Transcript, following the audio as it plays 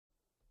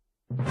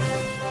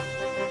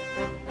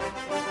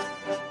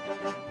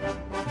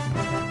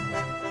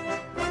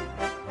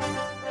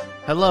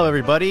Hello,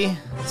 everybody.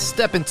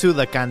 Step into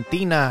the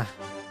cantina.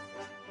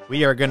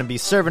 We are going to be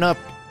serving up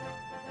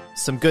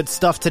some good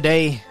stuff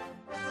today.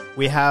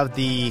 We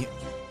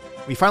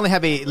finally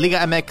have a Liga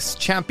MX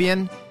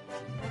champion.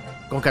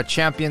 Conca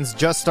Champions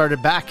just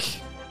started back.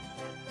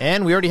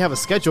 And we already have a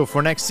schedule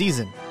for next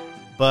season.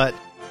 But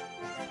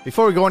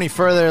before we go any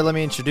further, let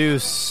me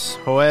introduce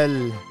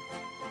Joel.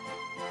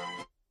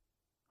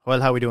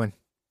 Joel, how we doing?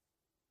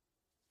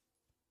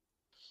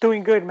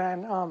 Doing good,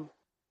 man.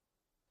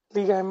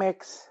 Liga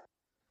MX,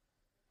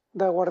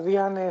 the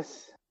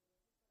Guardianes,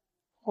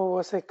 what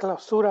was it,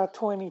 Clausura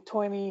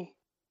 2020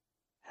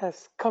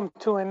 has come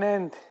to an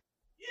end.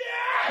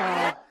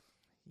 Yeah.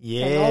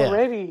 And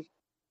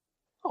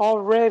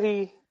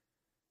already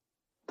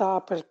the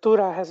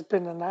Apertura has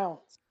been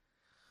announced.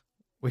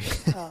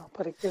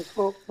 But I guess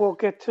we'll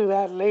get to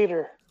that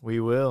later. We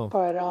will.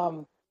 But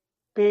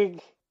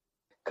big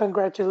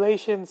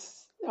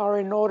congratulations are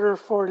in order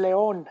for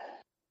León.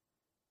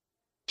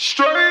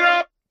 Straight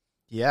up!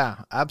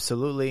 Yeah,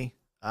 absolutely.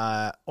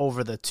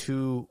 Over the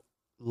two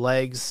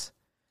legs,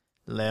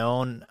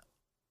 León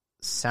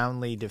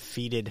soundly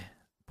defeated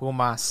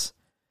Pumas.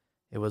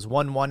 It was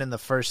 1-1 in the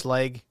first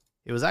leg.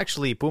 It was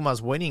actually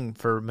Pumas winning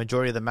for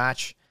majority of the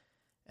match.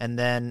 And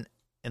then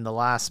in the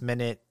last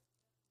minute,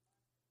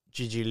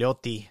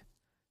 Gigliotti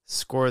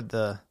scored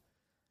the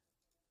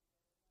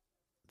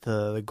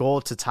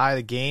goal to tie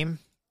the game.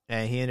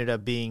 And he ended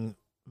up being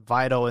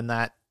vital in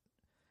that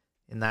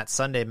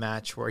Sunday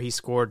match where he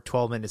scored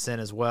 12 minutes in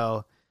as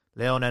well.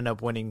 León ended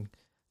up winning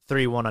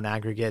 3-1 on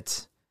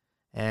aggregate.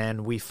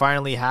 And we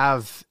finally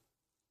have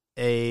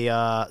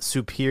a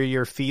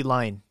superior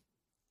feline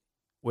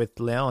with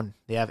León.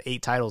 They have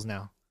 8 titles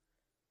now.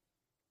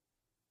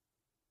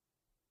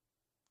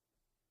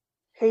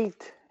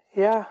 8,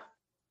 yeah.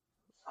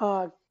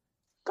 I'm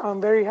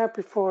very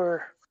happy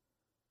for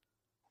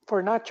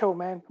Nacho,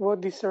 man.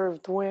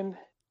 Well-deserved win.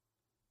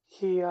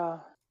 He,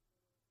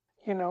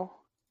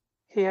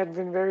 he had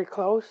been very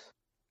close.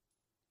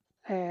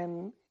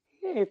 And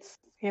it's,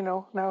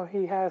 now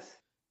he has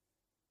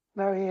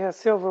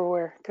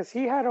silverware, because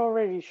he had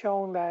already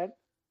shown that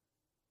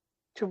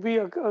to be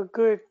a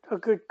good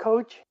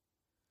coach,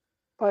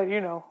 but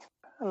a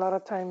lot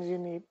of times you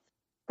need,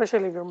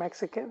 especially if you're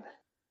Mexican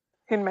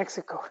in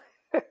Mexico,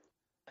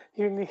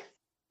 you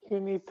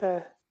need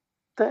the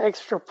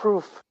extra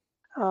proof.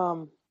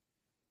 So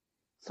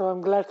I'm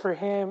glad for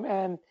him,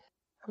 and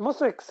I'm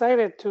also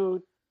excited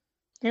to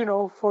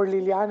for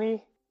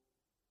Liliani,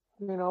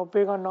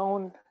 big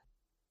unknown,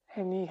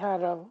 and he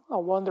had a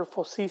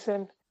wonderful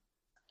season,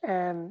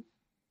 and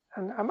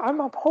I'm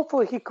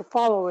hopefully he could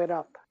follow it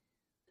up.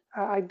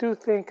 I do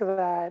think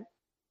that,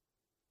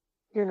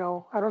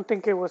 I don't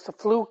think it was a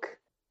fluke.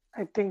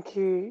 I think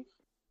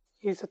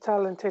he's a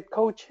talented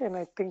coach, and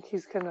I think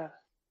he's gonna,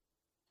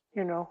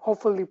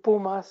 hopefully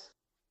Pumas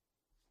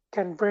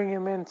can bring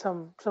him in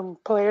some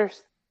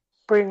players,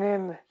 bring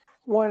in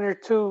 1 or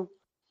 2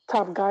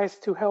 top guys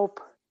to help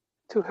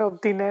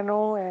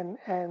Dineno,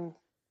 and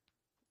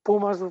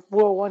Pumas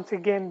will once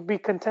again be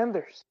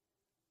contenders.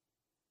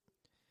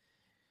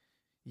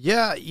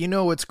 Yeah,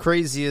 what's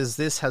crazy is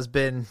this has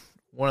been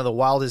one of the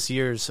wildest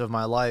years of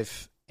my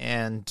life,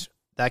 and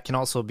that can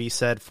also be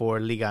said for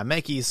Liga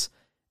MX,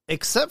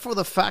 except for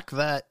the fact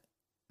that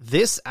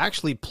this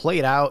actually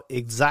played out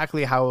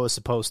exactly how it was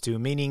supposed to,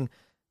 meaning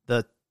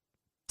the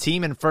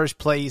team in first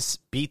place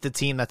beat the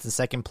team that's in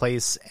second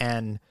place,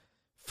 and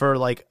for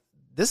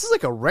this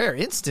is a rare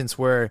instance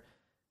where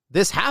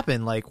this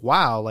happened.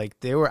 Wow,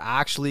 they were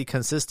actually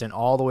consistent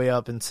all the way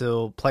up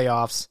until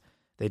playoffs.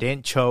 They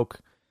didn't choke.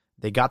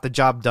 They got the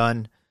job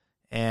done.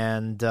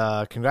 And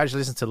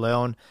congratulations to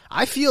León.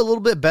 I feel a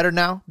little bit better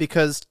now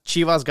because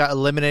Chivas got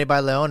eliminated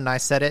by León, and I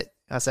said it.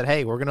 I said,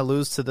 hey, we're going to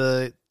lose to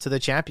the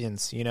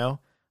champions,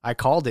 I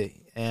called it.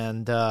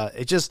 And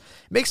it just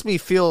makes me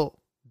feel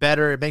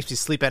better. It makes me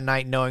sleep at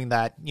night knowing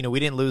that, we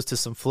didn't lose to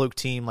some fluke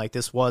team.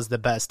 This was the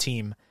best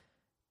team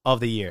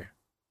of the year.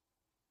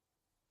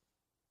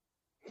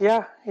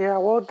 Yeah,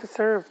 well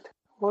deserved.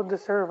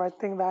 I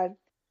think that,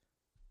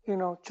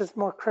 just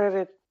more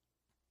credit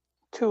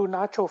to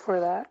Nacho for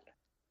that.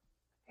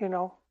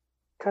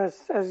 Because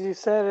as you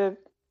said,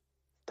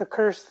 the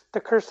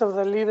curse of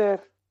the leader,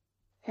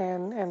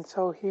 and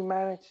so he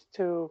managed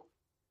to,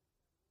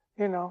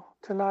 to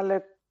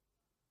not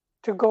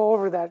to go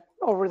over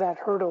that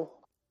hurdle.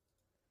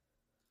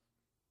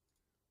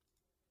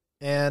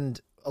 And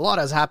a lot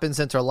has happened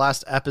since our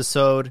last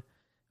episode.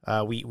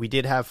 We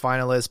did have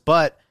finalists,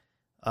 but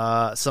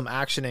some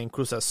action in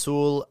Cruz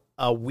Azul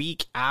a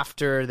week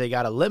after they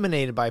got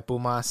eliminated by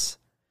Pumas.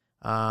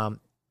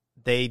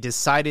 They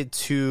decided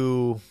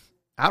to,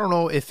 I don't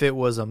know if it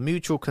was a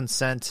mutual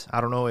consent. I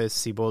don't know if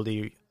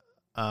Siboldi,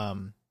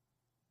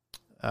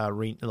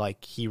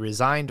 he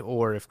resigned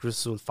or if Cruz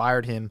Azul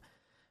fired him,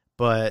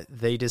 but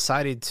they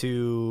decided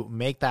to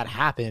make that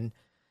happen.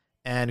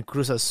 And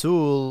Cruz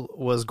Azul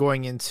was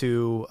going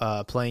into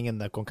playing in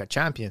the Conca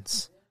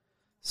Champions.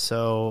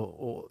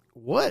 So,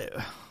 what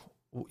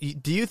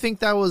do you think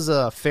that was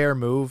a fair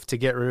move to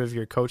get rid of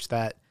your coach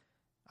that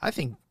I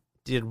think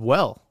did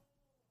well?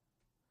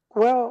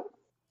 Well,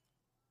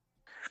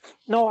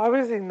 no,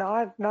 obviously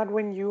not. Not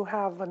when you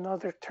have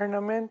another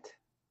tournament,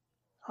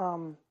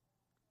 um,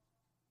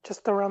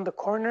 just around the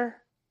corner.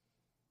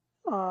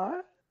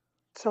 Uh,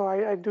 so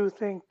I do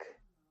think,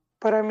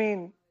 but I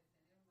mean,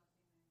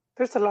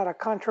 there's a lot of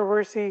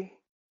controversy,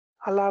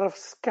 a lot of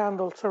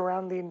scandal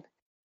surrounding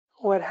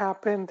what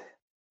happened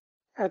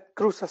at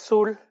Cruz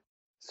Azul.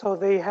 So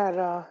they had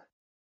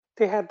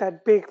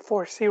that big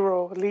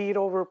 4-0 lead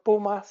over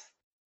Pumas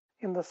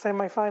in the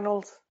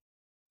semifinals,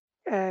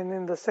 and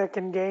in the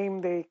second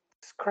game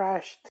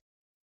crashed.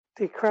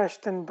 They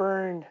crashed and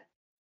burned,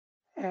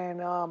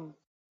 and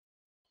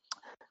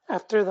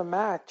after the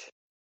match,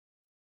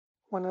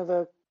 one of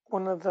the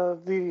one of the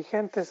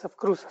dirigentes of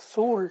Cruz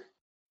Azul,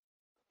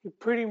 he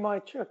pretty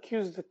much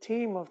accused the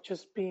team of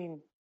just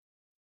being.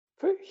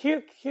 He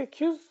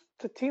accused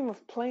the team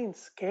of playing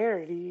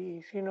scared.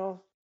 He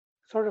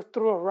sort of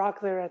threw a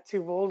rock there at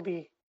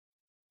Siboldi,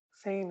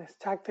 saying his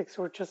tactics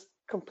were just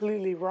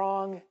completely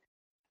wrong,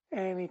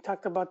 and he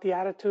talked about the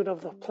attitude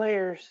of the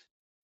players.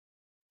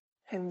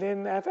 And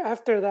then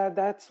after that,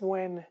 that's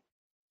when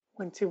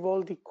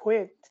Siboldi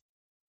quit.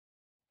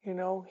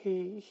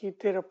 He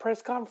did a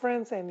press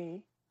conference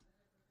and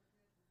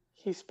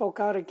he spoke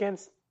out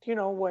against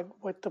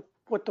what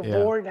the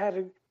Yeah. board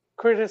had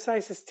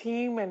criticized his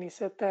team, and he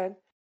said that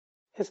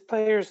his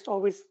players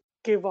always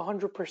give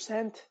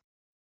 100%.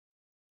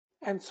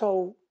 And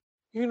so,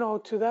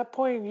 to that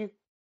point,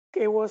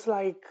 it was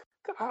like,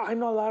 I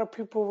know a lot of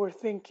people were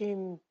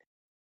thinking,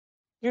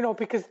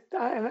 because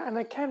and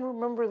I can't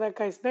remember that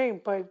guy's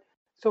name, but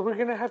so we're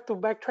gonna have to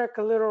backtrack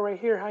a little right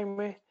here,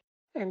 Jaime,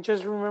 and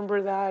just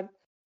remember that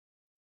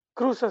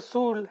Cruz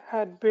Azul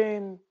had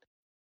been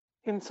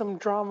in some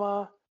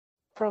drama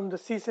from the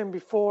season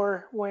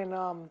before when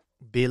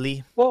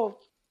Billy. well,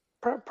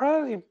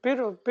 probably a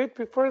bit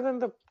before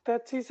than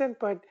that season,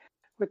 but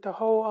with the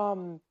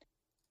whole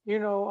you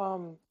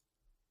know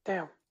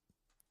damn,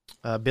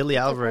 Billy what's that guy's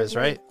Alvarez,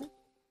 name? right?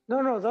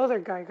 No, the other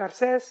guy,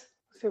 Garces.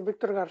 So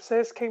Victor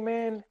Garces came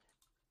in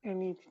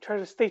and he tried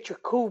to stage a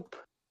coup,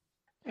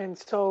 and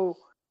so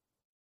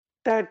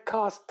that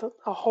caused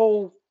a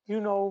whole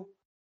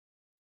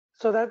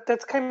so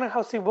that's kind of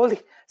how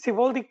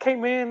Siboldi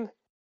came in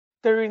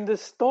during the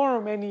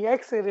storm and he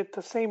exited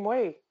the same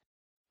way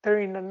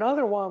during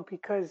another one,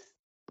 because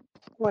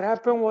what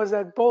happened was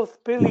that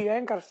both Billy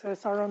and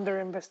Garces are under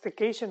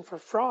investigation for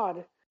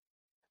fraud,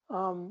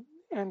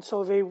 and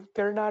so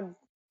they're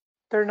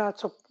not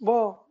so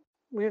well,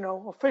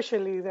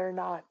 officially they're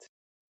not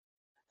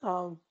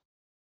um,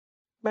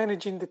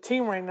 managing the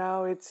team right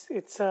now. It's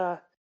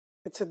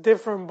a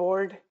different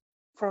board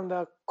from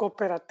the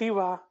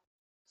Cooperativa.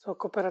 So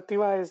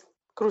Cooperativa is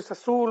Cruz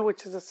Azul,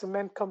 which is a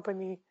cement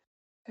company,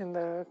 and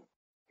the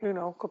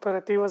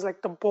Cooperativa is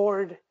like the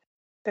board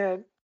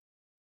that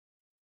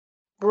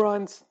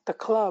runs the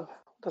club,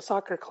 the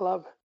soccer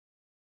club.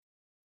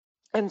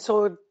 And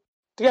so,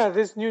 yeah,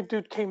 this new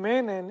dude came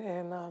in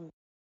and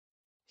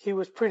he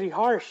was pretty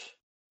harsh.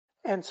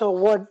 And so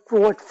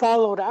what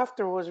followed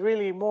after was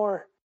really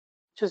more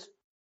just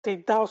they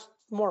doused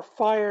more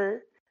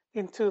fire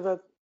into the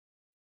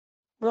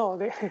no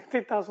they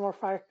they doused more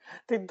fire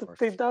they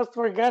doused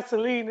more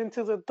gasoline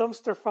into the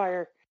dumpster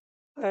fire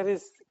that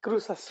is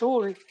Cruz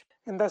Azul,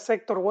 and that's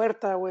Hector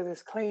Huerta with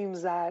his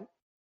claims that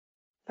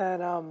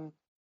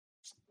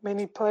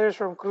many players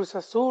from Cruz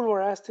Azul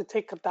were asked to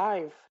take a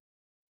dive,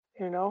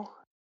 you know.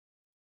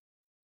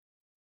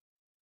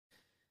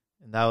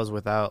 And that was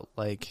without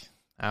like,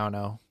 I don't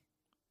know,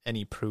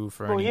 any proof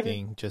or Well, he didn't.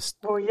 anything. Just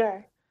Well,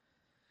 yeah.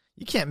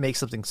 you can't make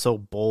something so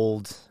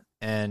bold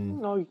and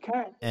No, you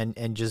can't.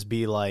 and just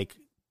be like,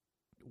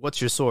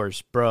 "What's your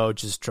source, bro?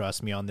 Just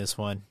trust me on this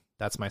one.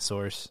 That's my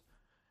source."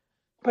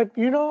 But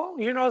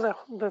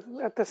that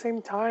at the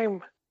same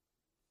time,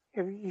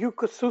 if you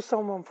could sue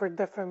someone for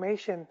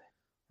defamation,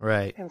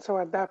 Right. and so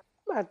at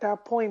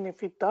that point, if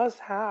he does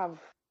have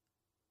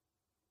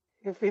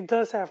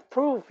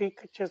proof, he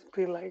could just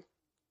be like,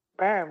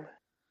 bam,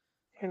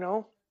 you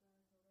know.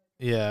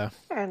 Yeah.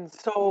 And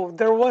so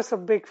there was a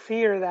big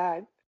fear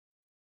that,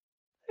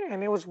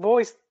 and it was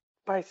voiced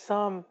by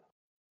some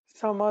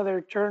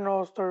other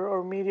journalists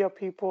or media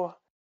people,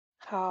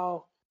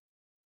 how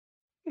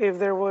if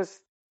there was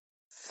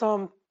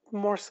some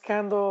more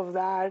scandal of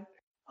that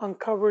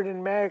uncovered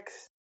in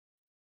Mex,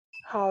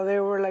 how they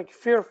were like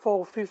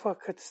fearful FIFA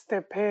could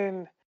step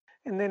in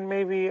and then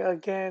maybe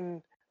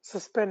again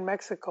suspend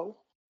Mexico.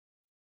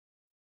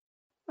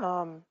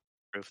 Um,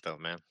 Proof though,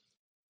 man.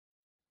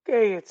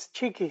 hey, it's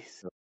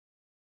cheekies.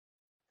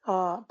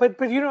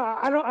 But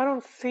I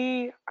don't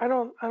see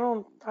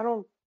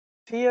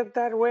it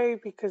that way,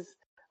 because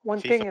one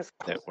thing FIFA is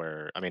that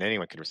were, I mean,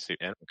 anyone could receive.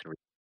 Anyone could.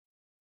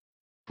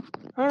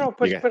 no,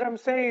 no, You but I'm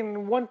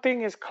saying one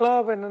thing is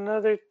club and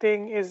another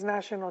thing is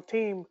national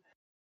team.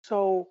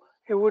 So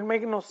it would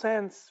make no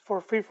sense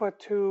for FIFA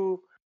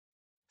to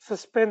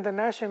suspend the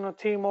national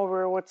team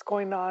over what's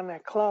going on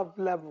at club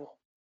level.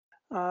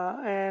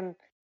 And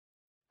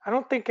I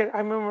don't think I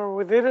remember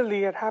with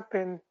Italy, it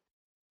happened.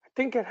 I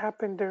think it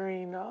happened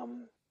during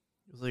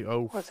It was like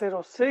was it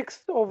 06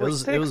 over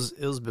it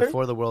was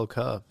before the World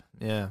Cup.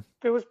 Yeah.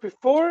 It was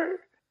before.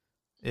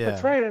 Yeah.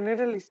 That's right. And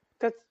Italy,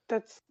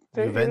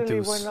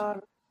 Italy went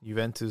on.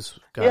 Juventus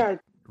got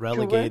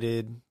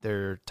relegated,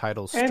 their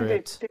title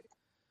stripped.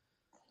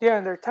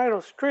 And their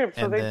title stripped,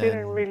 so and they then,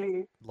 didn't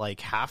really.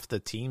 Like half the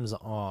teams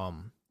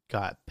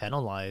got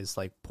penalized,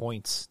 like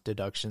points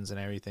deductions and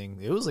everything.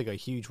 It was like a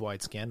huge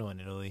wide scandal in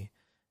Italy.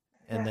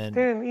 And then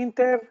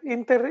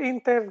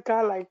Inter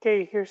got like,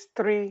 hey, here's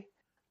three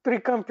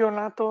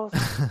campeonatos.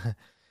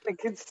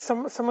 Like it's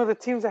some of the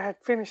teams that had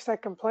finished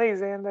second place,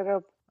 they ended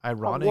up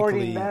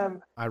awarding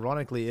them.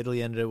 Ironically,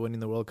 Italy ended up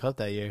winning the World Cup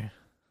that year.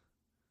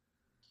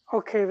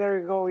 Okay, there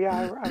you go.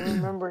 Yeah, I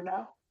remember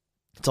now.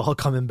 It's all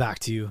coming back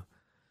to you.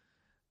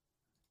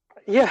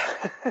 Yeah.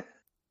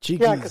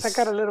 Cheekies. Yeah, because I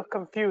got a little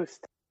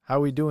confused. How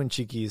are we doing,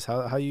 Cheekies?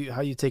 How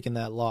you taking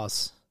that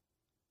loss?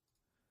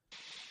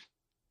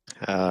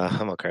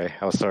 I'm okay.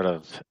 I was sort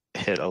of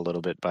hit a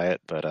little bit by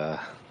it, but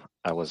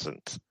I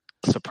wasn't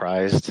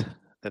surprised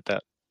that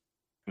it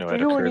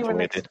occurred the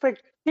way it did.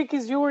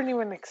 Cheekies, you weren't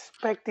even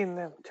expecting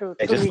them to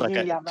just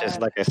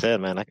like I said,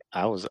 man,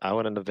 I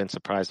wouldn't have been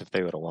surprised if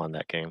they would have won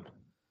that game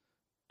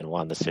and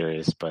won the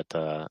series, but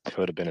it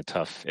would have been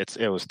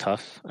it was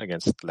tough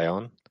against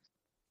Leon.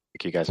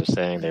 Like you guys are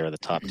saying, they were the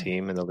top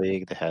team in the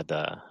league. They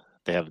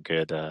have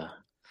good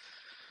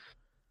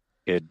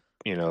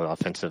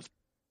offensive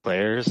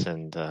players,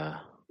 and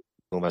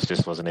Pumas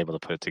just wasn't able to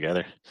put it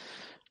together.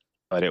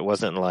 But it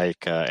wasn't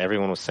like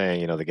everyone was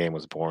saying, the game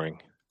was boring.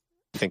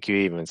 I think you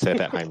even said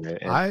that, Jaime.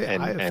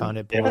 I found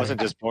it boring. It wasn't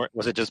just boring.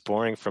 Was it just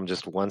boring from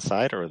just one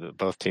side, or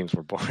both teams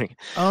were boring?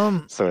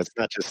 So it's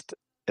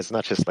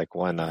not just like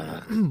one.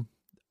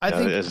 I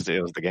think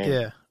it was the game.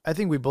 Yeah, I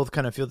think we both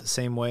kind of feel the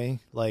same way.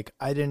 Like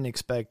I didn't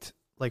expect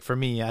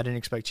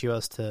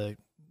Chivas to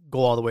go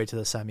all the way to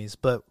the semis,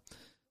 but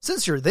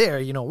since you're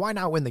there, why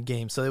not win the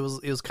game? So it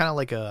was kind of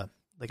like a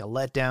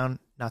letdown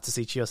not to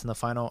see Chivas in the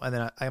final. And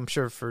then I'm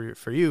sure for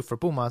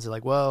Pumas, they're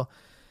like, well,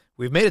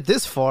 we've made it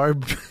this far,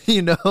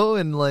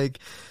 and like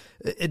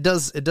it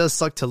does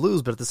suck to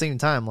lose, but at the same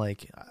time,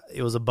 like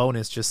it was a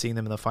bonus just seeing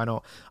them in the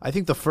final. I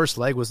think the first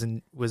leg was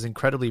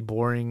incredibly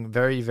boring,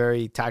 very,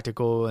 very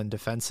tactical and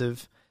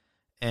defensive.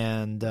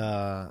 And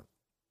I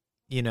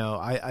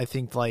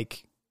think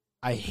like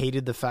I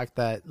hated the fact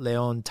that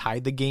Leon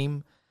tied the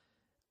game.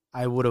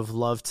 I would have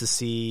loved to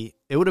see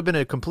it would have been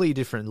a completely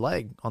different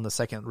leg on the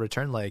second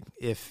return leg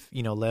if,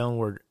 Leon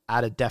were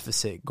at a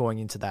deficit going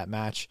into that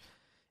match.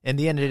 In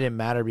the end, it didn't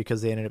matter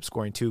because they ended up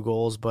scoring 2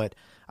 goals, but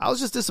I was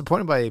just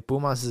disappointed by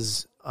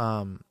Pumas's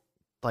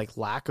like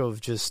lack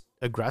of just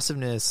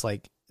aggressiveness.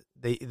 Like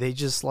they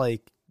just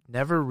like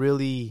never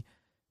really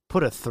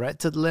put a threat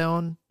to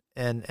Leon,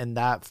 and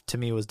that to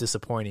me was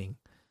disappointing.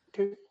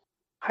 Dude,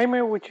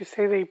 Jaime, would you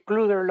say they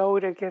blew their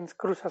load against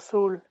Cruz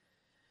Azul?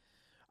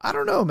 I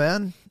don't know,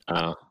 man.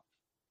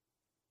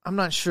 I'm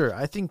not sure.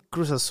 I think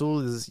Cruz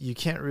Azul you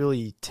can't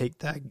really take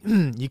that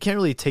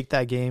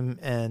game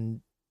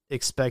and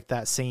expect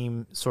that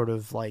same sort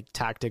of like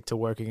tactic to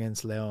work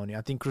against Leon.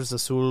 I think Cruz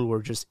Azul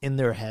were just in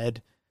their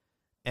head,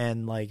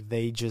 and like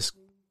they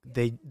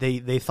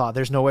thought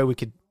there's no way we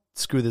could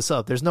screw this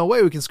up. There's no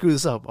way we can screw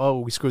this up. Oh,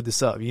 we screwed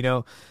this up.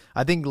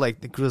 I think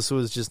like the Cruz Azul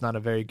is just not a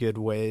very good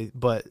way.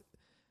 But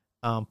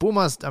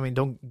Pumas, I mean,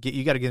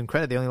 you got to give them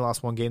credit. They only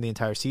lost 1 game the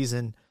entire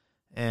season,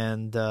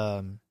 and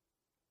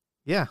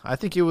yeah, I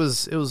think it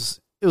was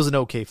an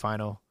okay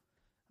final.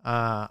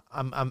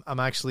 I'm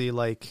actually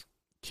like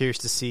curious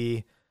to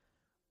see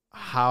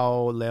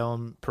how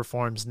Leon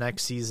performs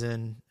next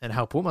season and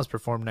how Pumas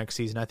perform next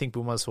season. I think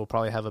Pumas will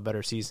probably have a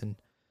better season,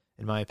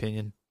 in my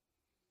opinion.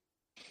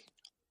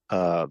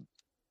 Yeah.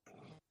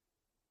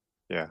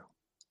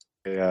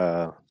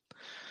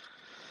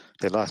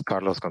 They lost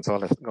Carlos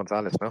Gonzalez,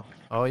 no?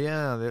 Oh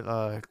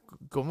yeah,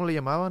 ¿cómo le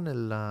llamaban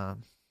el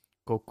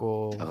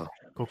Coco? Oh.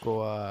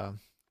 Coco.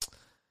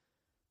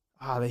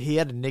 He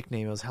had a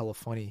nickname. It was hella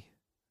funny.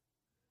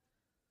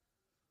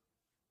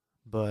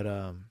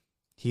 But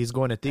he's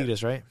going to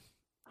Tigres, right?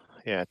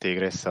 Yeah,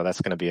 Tigres. So that's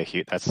going to be a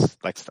huge. That's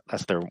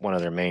one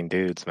of their main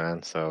dudes,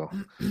 man. So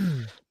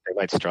they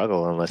might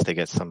struggle unless they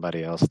get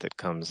somebody else that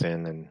comes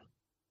in. And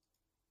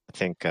I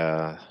think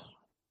I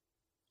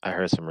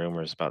heard some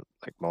rumors about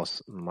like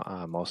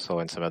Mosso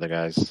and some other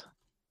guys.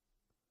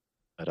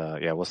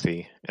 But yeah, we'll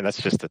see. And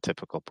that's just the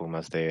typical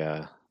Pumas. They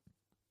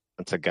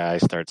once a guy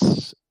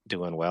starts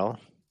doing well,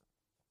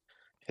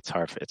 it's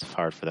hard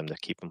for them to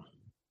keep him.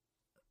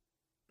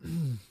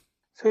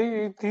 So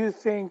do you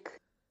think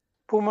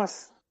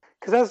Pumas?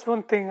 Because that's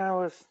one thing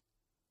I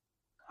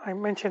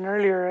mentioned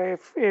earlier.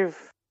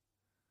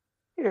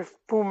 If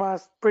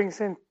Pumas brings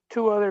in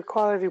 2 other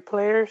quality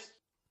players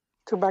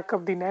to back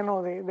up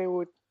Dineno, they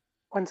would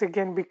once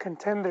again be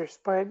contenders.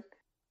 But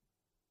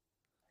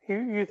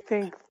you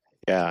think?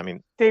 Yeah, I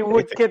mean, they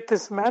would get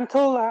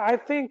dismantled. I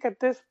think at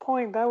this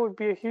point that would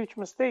be a huge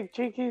mistake.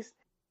 Cheekies,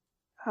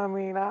 I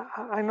mean,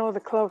 I know the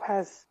club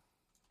has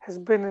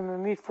been in the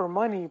need for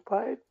money,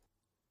 but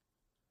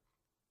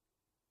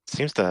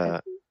Seems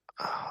to,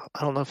 I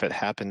don't know if it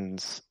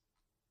happens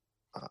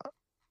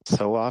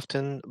so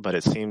often, but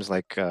it seems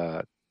like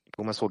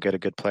Pumas will get a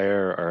good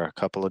player or a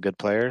couple of good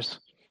players,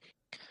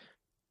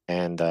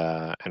 and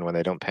when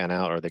they don't pan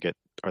out or they get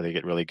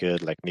really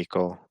good, like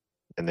Nico,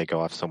 then they go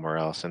off somewhere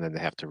else, and then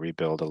they have to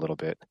rebuild a little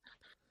bit.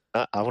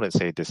 I wouldn't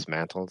say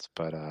dismantled,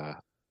 but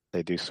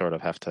they do sort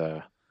of have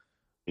to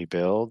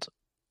rebuild,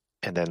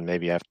 and then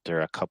maybe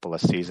after a couple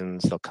of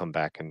seasons, they'll come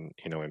back and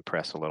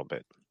impress a little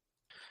bit.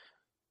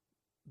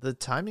 The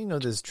timing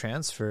of this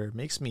transfer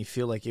makes me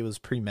feel like it was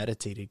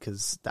premeditated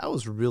because that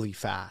was really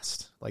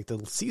fast. Like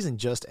the season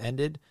just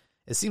ended.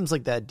 It seems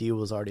like that deal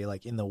was already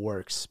like in the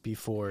works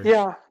before.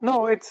 yeah,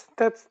 no,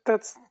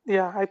 that's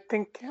yeah. I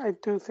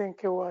do think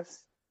it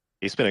was.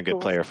 He's been a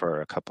good player for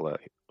a couple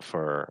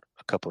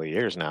of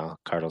years now,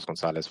 Carlos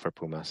Gonzalez for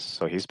Pumas.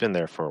 So he's been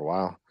there for a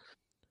while.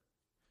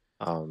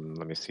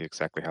 Let me see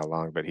exactly how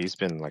long, but he's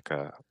been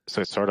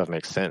so it sort of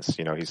makes sense.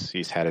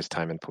 He's had his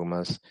time in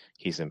Pumas.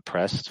 He's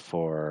impressed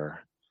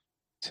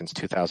since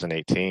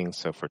 2018,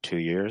 so for 2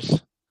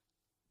 years.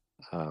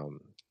 And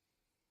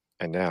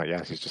now,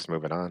 yeah, he's just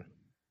moving on.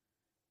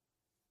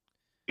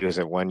 He was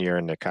at 1 year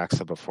in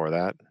Necaxa before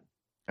that.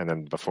 And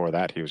then before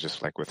that, he was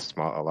just like with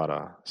a lot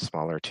of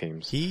smaller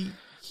teams.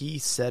 He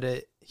said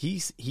it.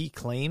 He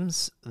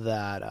claims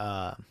that,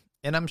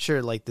 and I'm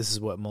sure like this is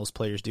what most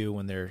players do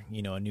when they're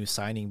a new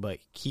signing, but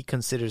he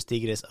considers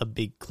Tigres a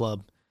big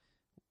club.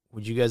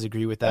 Would you guys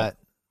agree with that?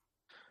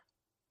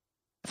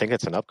 I think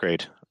it's an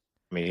upgrade.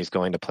 I mean, he's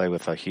going to play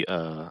with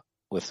a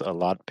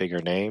lot bigger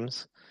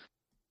names,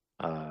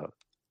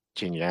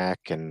 Gignac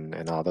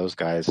and all those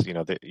guys.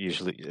 That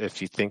usually,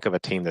 if you think of a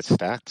team that's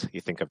stacked,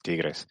 you think of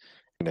Tigres.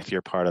 And if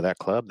you're part of that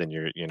club, then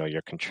you're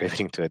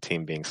contributing to a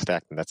team being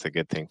stacked, and that's a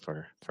good thing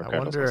for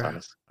Carlos Gonzalez. I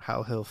wonder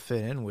how he'll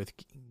fit in with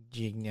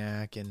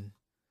Gignac and.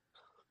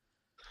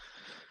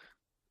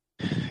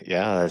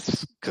 Yeah,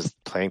 it's because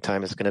playing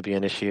time is going to be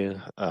an issue.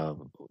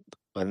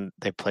 When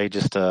they played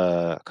just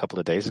a couple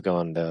of days ago,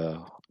 and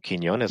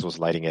Quiñones was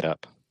lighting it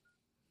up,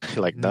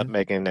 like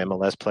nutmegging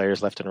MLS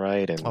players left and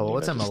right. And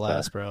it's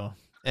MLS, bro.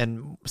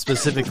 And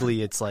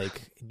specifically, it's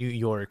like New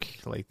York.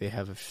 Like they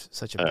have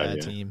such a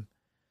bad team.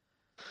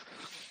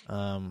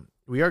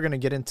 We are going to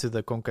get into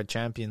the Conca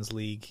Champions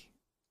League,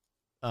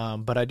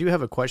 but I do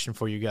have a question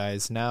for you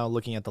guys. Now,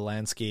 looking at the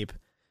landscape,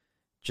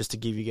 just to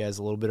give you guys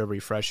a little bit of a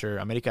refresher,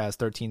 America has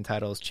 13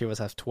 titles, Chivas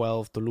has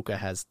 12, Toluca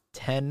has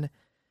 10,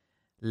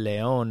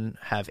 León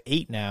have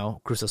 8 now,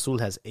 Cruz Azul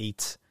has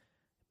 8,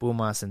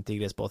 Pumas and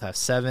Tigres both have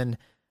 7.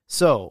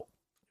 So,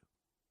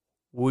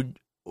 who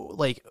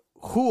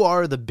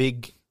are the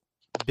big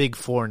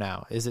four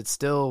now? Is it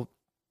still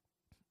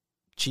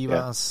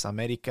Chivas,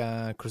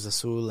 America, Cruz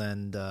Azul,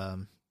 and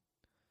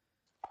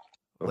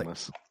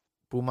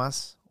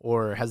Pumas?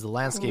 Or has the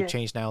landscape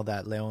changed now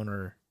that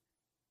León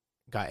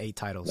got 8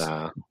 titles?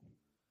 Nah,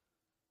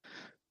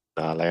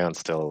 León's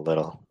still a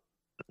little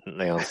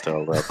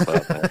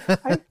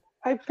club.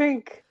 I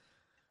think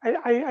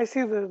I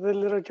see the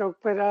little joke,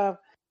 but I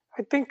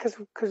think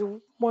because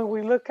when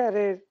we look at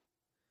it,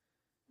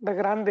 the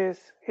Grandes,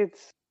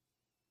 it's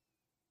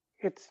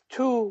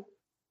two.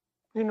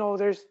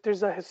 There's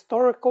the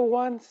historical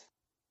ones,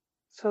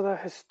 so the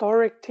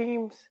historic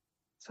teams,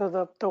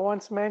 so the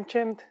ones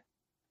mentioned,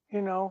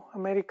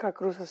 America,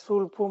 Cruz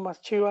Azul, Pumas,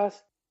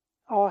 Chivas,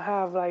 all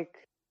have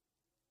like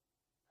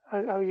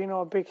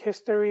a big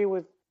history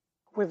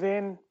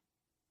within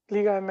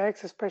Liga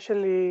MX,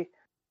 especially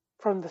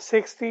from the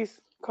 60s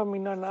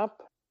coming on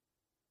up.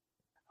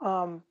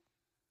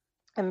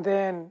 And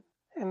then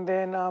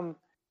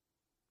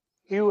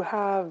you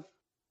have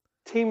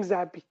teams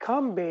that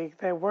become big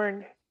that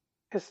weren't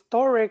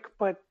historic,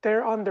 but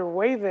they're on their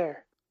way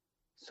there.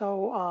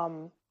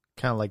 So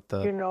kind of like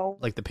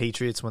like the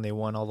Patriots when they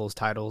won all those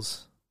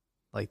titles,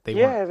 like they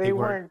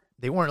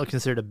weren't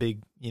considered a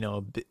big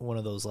one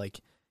of those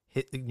like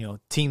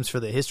teams for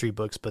the history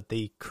books, but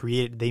they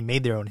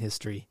made their own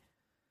history.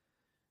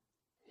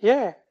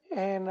 Yeah,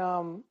 and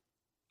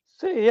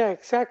so, yeah,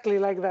 exactly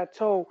like that.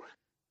 So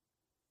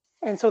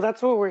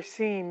that's what we're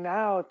seeing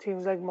now.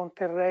 Teams like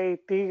Monterrey,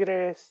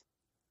 Tigres,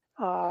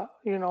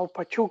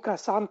 Pachuca,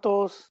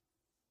 Santos,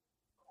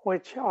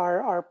 which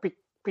are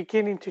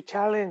beginning to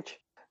challenge.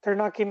 They're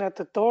knocking at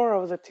the door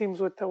of the teams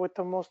with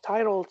the most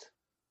titles.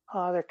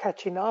 They're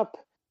catching up,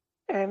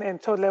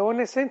 and so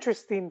León is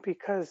interesting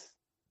because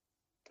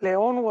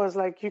León was,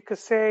 like, you could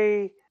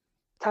say,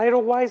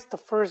 title-wise, the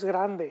first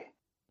grande.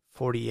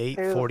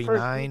 48,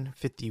 49,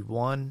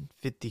 51,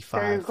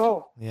 55. There you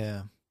go.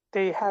 Yeah.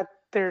 They had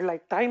their,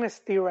 like,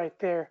 dynasty right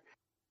there.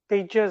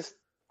 They just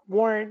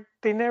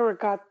they never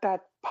got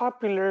that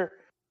popular.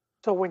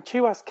 So when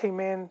Chivas came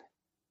in,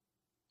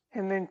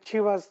 and then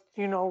Chivas,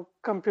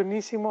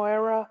 Campeonísimo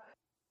era,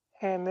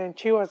 and then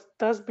Chivas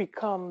does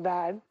become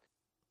that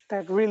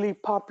really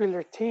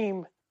popular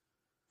team.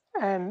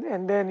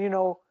 And then,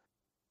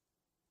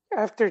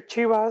 after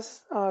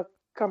Chivas,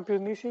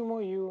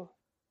 Campeonísimo,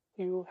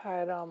 you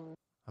had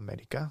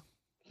America?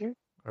 You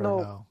Or no,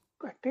 no?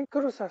 I think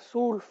Cruz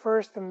Azul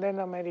first and then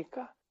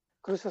America.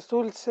 Cruz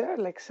Azul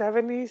like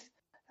 70s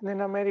and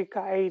then America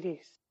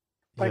 80s.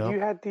 But Yep. you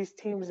had these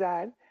teams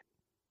that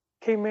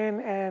came in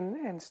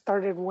and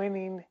started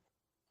winning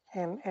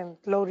and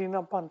loading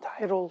up on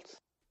titles.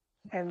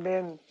 And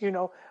then,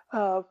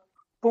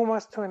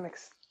 Pumas to an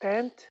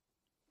extent,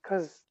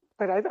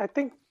 but I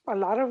think a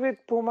lot of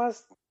it,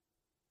 Pumas,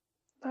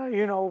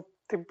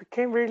 they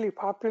became really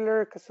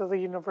popular because of the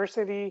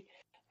university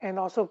and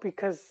also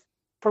because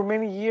for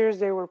many years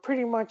they were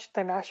pretty much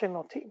the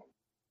national team.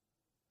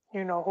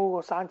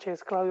 Hugo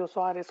Sanchez, Claudio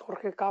Suarez,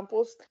 Jorge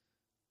Campos,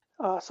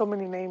 so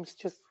many names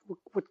just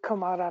would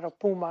come out of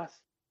Pumas.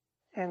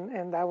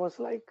 And that was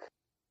like,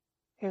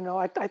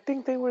 I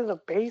think they were the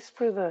base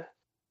for the,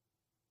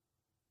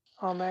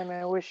 oh man,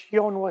 I wish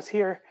Yon was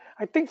here.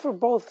 I think for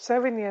both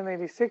 70 and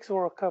 86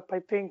 World Cup, I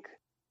think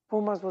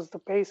Pumas was the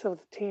base of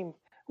the team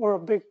or a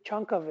big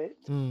chunk of it.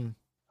 Mm.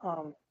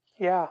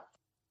 Yeah.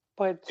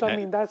 But so I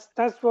mean that's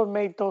what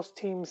made those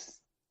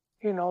teams,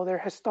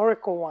 they're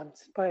historical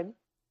ones. But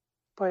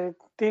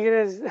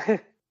Tigres,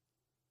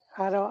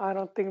 I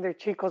don't think they're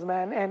chicos,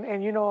 man. And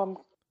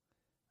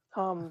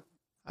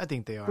I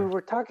think they we are.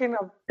 were talking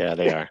of, Yeah,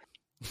 they are.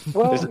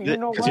 well, you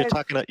know Because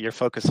what? you're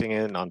focusing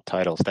in on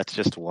titles. That's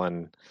just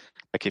one.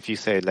 Like if you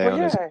say Well,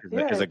 Leon is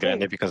a it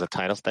grande is. because of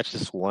titles, that's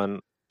just one.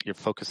 You're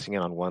focusing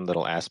in on one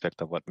little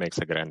aspect of what makes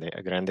a grande.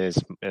 A grande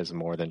is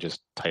more than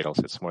just titles.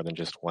 It's more than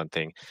just one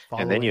thing.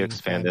 And then you Following,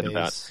 expand fan it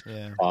about base.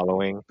 Yeah.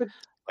 following, But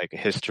like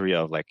history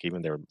of like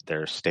even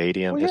their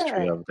stadium, well,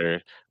 history yeah, of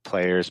their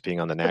players being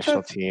on the but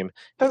national team,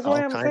 that's why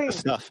all I'm kinds of saying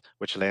stuff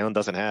which Leon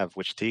doesn't have,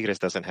 which Tigres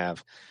doesn't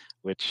have,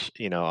 which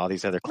all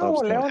these other no.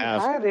 clubs don't Leon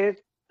have. had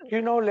it.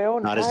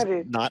 Leon had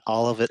it. Not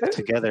all of it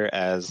together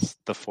as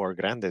the four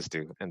grandes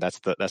do, and that's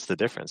the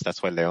difference.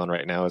 That's why Leon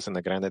right now is in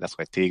the grande. That's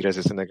why Tigres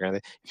is in the grande.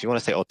 If you want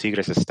to say, oh,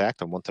 Tigres is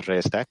stacked or Monterrey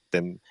is stacked,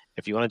 then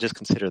if you want to just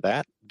consider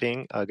that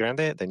being a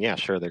grande, then yeah,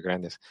 sure, they're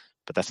grandes.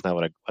 But that's not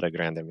what a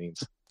grande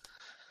means.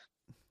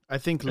 I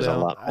think There's a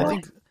Leon. lot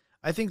more.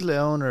 I think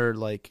Leon are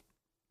like,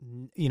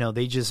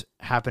 they just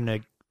happen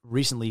to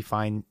recently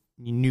find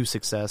new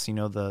success.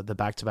 The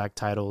back-to-back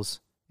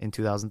titles in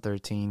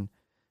 2013.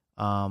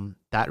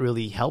 That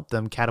really helped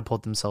them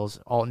catapult themselves.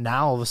 All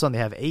of a sudden they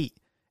have 8,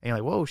 and you're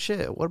like, whoa,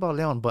 shit. What about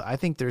Leon? But I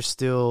think they're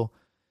still.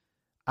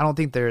 I don't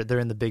think they're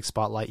in the big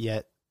spotlight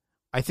yet.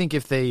 I think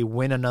if they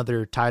win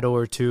another title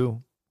or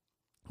two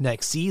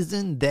next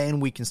season, then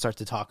we can start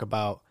to talk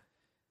about.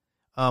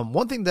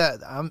 One thing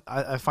that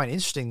I find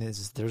interesting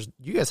is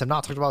you guys have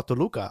not talked about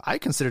Toluca. I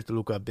consider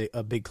Toluca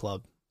a big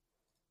club.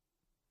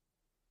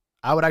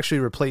 I would actually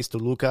replace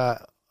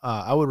Toluca.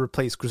 I would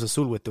replace Cruz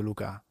Azul with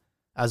Toluca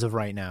as of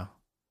right now,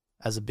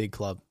 as a big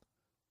club,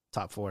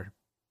 top 4.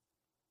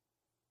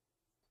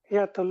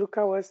 Yeah,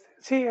 Toluca was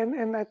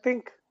and I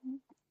think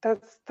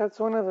that's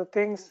one of the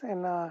things.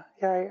 And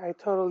I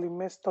totally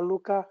miss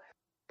Toluca,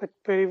 but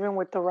even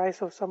with the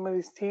rise of some of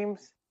these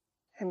teams,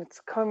 and it's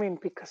coming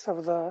because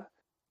of the,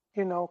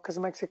 because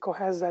Mexico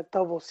has that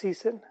double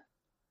season,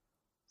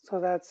 so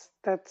that's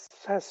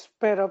has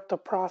sped up the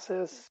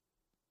process.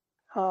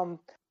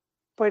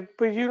 But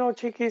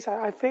Chiquis,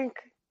 I think,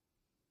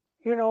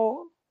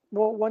 well,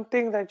 one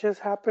thing that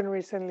just happened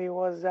recently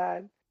was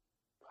that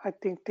I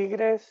think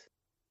Tigres,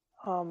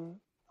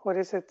 what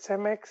is it,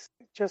 Cemex,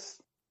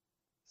 just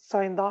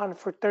signed on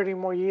for 30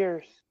 more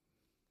years.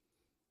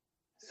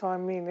 So I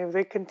mean, if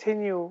they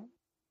continue,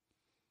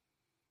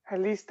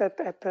 at least at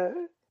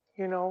the,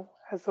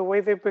 as the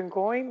way they've been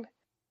going,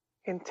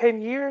 in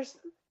 10 years,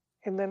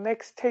 in the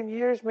next 10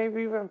 years,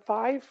 maybe even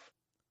 5,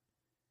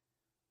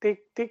 they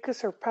could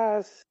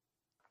surpass.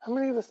 How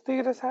many does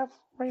Tigres have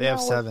right now? They have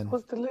 7.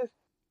 What's the list?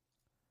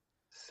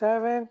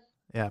 7.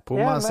 Yeah,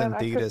 Pumas man, and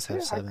Tigres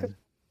have 7.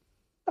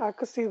 I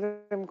could see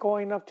them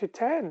going up to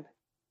 10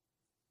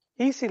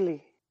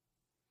 easily.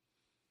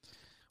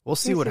 We'll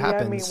see what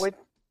happens. I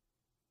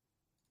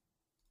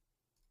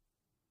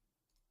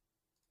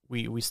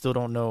mean, we still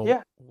don't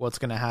know what's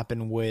going to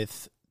happen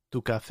with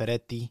Tuca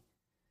Ferretti.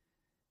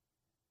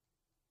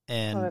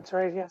 And that's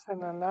right. He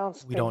hasn't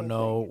announced. We don't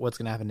know what's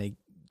going to happen to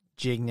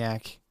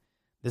Gignac.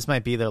 This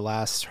might be their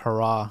last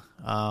hurrah.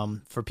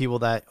 For people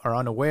that are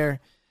unaware,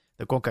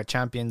 the Conca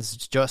Champions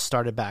just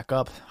started back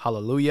up.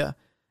 Hallelujah.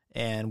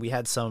 And we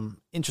had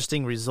some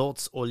interesting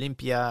results.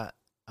 Olimpia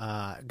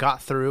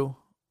got through,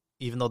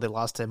 even though they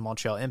lost to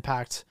Montreal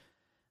Impact.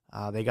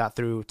 They got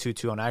through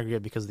 2-2 on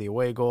aggregate because of the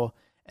away goal.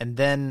 And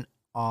then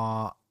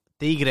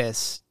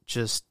Tigres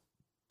just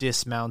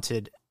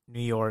dismounted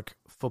New York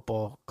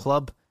Football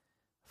Club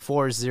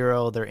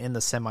 4-0. They're in the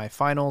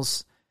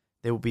semifinals.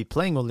 They will be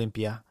playing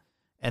Olimpia.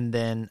 And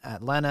then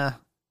Atlanta,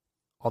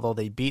 although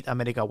they beat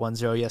America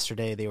 1-0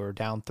 yesterday, they were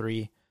down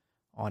 3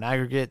 on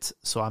aggregate.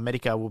 So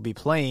America will be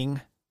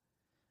playing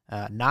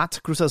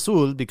not Cruz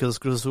Azul, because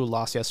Cruz Azul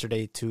lost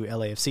yesterday to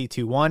LAFC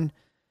 2-1.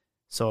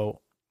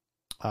 So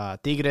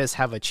Tigres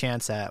have a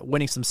chance at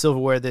winning some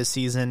silverware this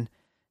season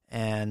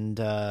and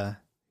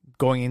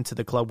going into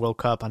the Club World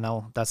Cup. I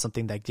know that's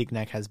something that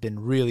Gignac has been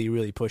really,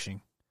 really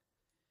pushing.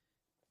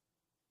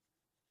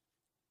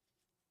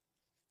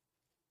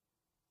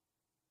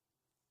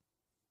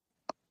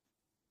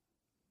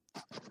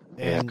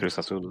 And Cruz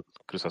Azul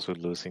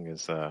losing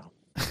is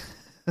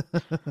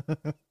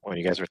when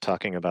you guys were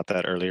talking about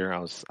that earlier, I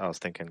was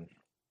thinking,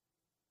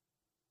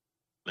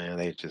 man,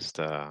 they just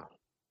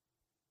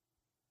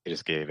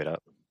gave it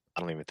up. I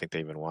don't even think they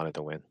even wanted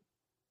to win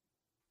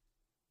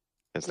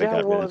because they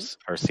got rid of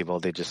Arcibo.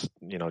 They just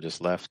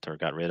left or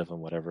got rid of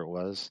him, whatever it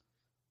was,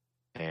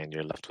 and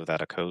you're left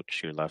without a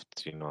coach. You're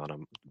left on a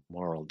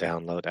moral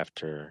download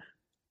after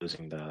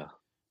losing the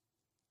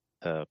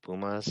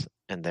Pumas,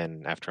 and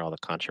then after all the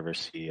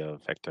controversy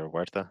of Hector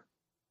Huerta.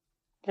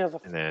 Yeah,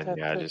 and then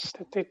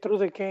that they threw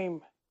the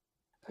game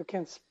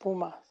against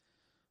Pumas.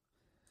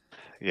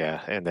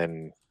 Yeah, and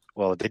then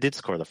they did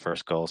score the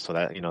first goal, so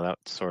that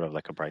that's sort of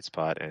like a bright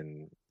spot,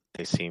 and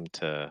they seem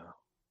to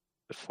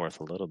put forth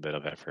a little bit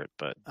of effort.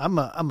 But I'm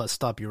gonna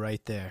stop you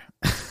right there.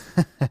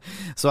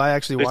 So I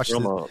actually watched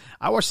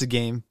the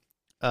game.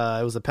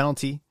 It was a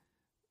penalty,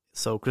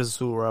 so Cruz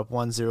Azul were up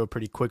 1-0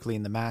 pretty quickly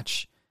in the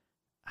match.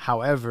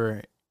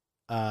 However,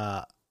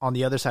 on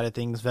the other side of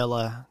things,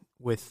 Vela,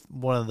 with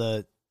one of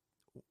the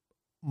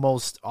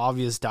most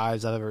obvious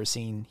dives I've ever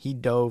seen, he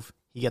dove,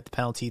 he got the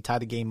penalty,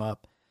 tied the game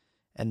up,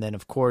 and then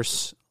of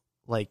course,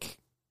 like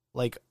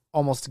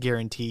almost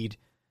guaranteed,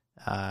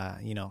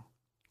 Cruz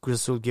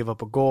Azul give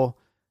up a goal,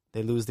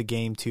 they lose the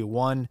game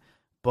 2-1.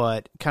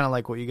 But kind of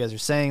like what you guys are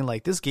saying,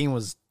 like this game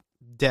was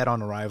dead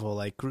on arrival.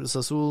 Like Cruz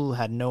Azul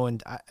had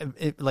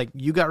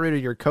you got rid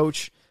of your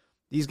coach.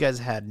 These guys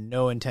had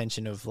no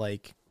intention of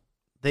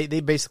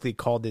they basically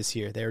called this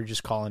here. They were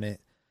just calling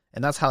it,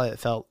 and that's how it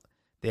felt.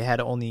 They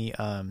had only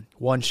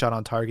one shot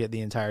on target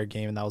the entire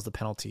game, and that was the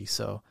penalty.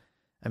 So,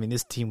 I mean,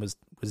 this team was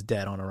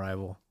dead on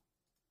arrival.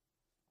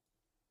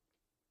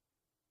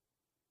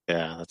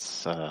 Yeah,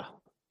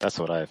 that's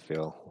what I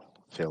feel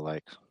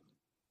like.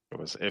 It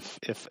was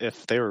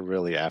if they were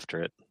really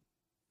after it,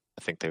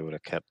 I think they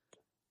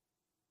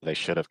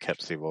should have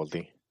kept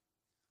Siboldi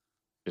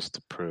just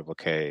to prove,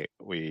 okay,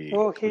 we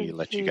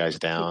let you guys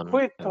down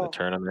in the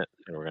tournament,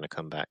 and we're going to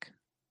come back.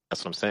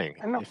 That's what I'm saying.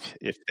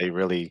 If they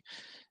really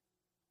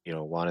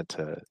wanted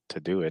to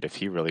do it, if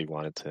he really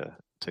wanted to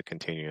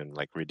continue and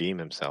redeem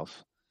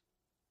himself,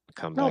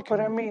 come back. No,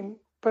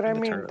 but I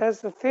mean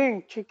that's the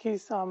thing,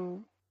 Chiquis.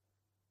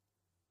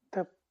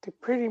 They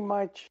pretty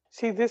much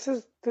see this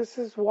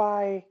is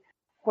why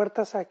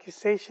Huerta's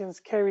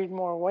accusations carried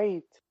more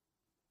weight,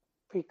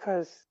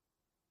 because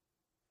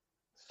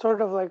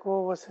sort of like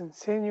what was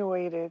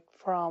insinuated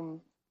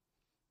from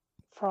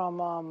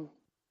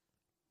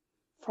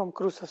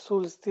Cruz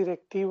Azul's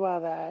directiva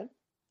that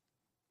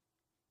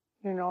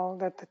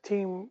that the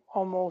team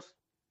almost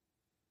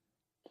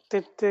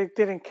they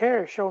didn't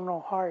care, show no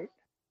heart,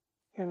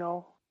 and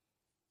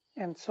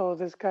so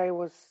this guy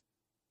was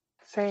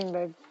saying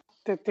that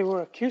they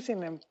were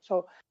accusing him.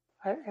 So,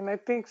 I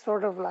think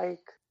sort of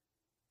like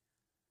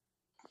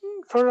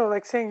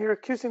saying you're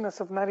accusing us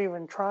of not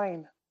even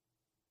trying.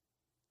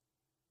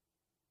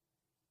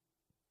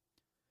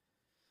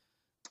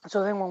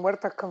 So then when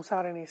Huerta comes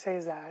out and he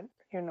says that,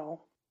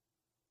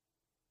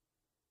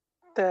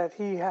 that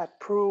he had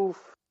proof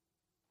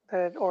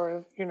that,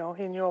 or, he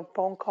knew of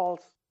phone calls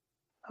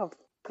of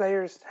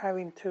players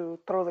having to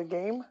throw the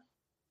game,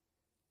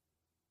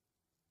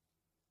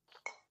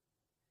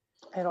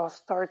 it all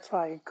starts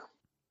all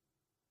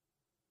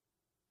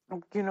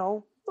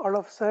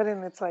of a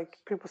sudden it's like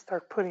people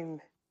start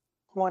putting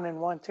one and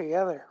one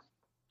together.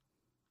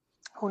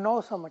 Who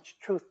knows how much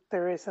truth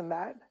there is in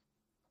that?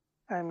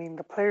 I mean,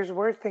 the players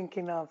were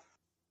thinking of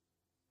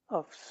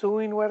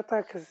suing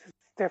Huerta because it's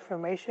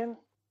defamation.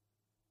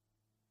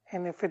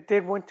 And if it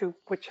did went to,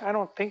 which I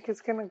don't think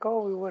it's going to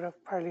go, we would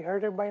have probably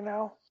heard it by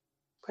now.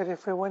 But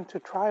if it went to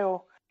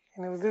trial,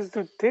 and if this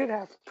dude did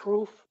have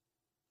proof,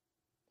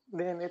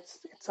 then it's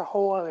a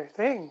whole other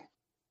thing.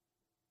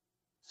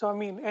 So, I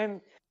mean,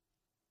 and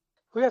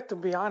we have to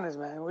be honest,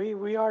 man.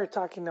 We are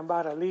talking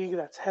about a league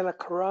that's hella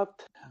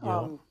corrupt.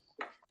 Yeah.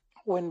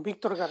 When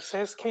Victor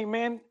Garces came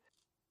in,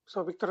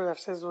 so Victor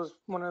Garces was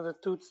one of the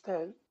dudes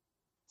that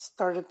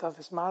started the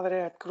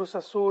desmadre at Cruz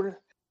Azul,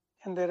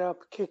 ended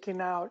up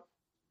kicking out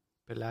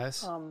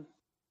Peláez.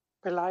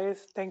 Peláez,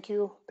 thank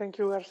you,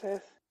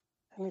 Garces.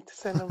 I need to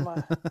send him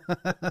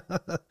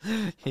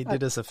he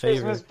did us a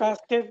favor. Christmas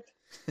basket.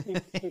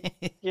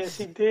 Yes,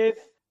 he did.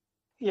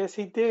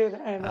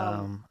 And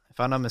if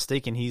I'm not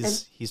mistaken,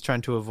 he's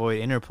trying to avoid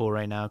Interpol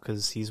right now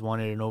because he's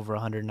wanted in over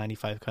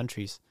 195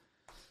 countries.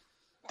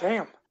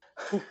 Damn.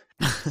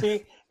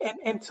 See,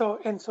 and so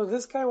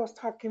this guy was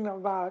talking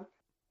about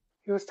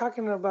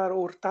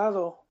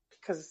Hurtado,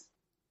 because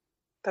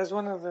that's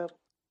one of the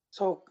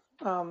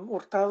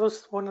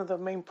Hurtado's one of the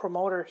main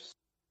promoters,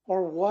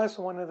 or was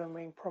one of the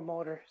main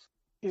promoters.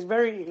 He's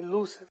very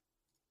elusive.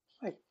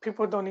 Like,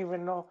 people don't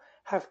even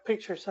have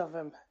pictures of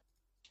him,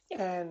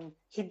 and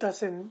he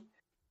doesn't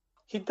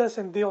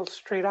deal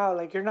straight out.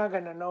 Like, you're not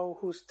gonna know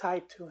who's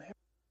tied to him,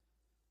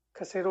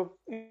 because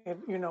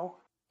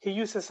he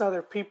uses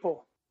other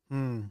people.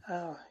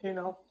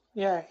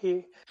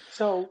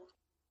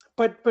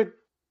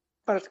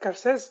 But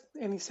Garces,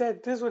 and he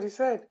said, this is what he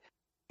said.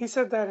 He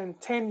said that in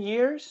 10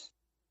 years,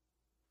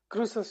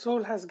 Cruz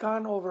Azul has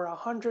gone over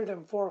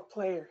 104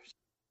 players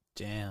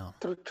Damn.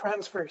 through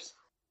transfers.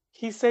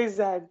 He says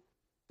that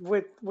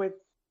with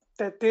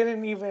that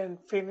didn't even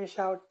finish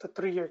out the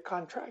 3-year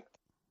contract.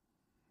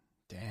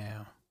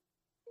 Damn.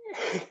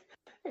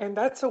 And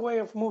that's a way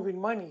of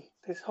moving money.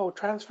 This whole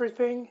transfer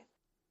thing,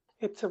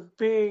 it's a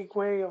big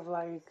way of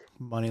like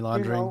Money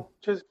laundering.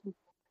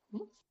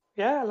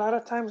 A lot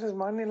of times it's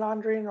money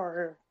laundering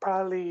or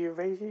probably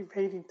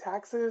evading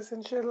taxes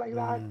and shit like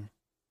that.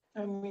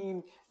 I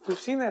mean, we've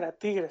seen that at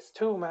Tigres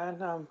too,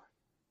 man.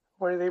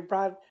 Where they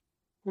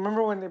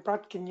remember when they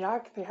brought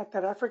Gignac, they had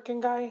that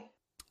African guy.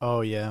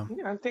 Oh yeah.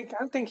 I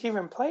don't think he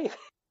even played.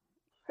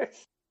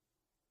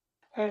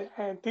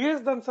 and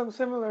Tigres done some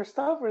similar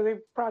stuff where they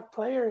brought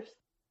players.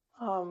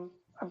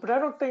 But I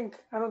don't think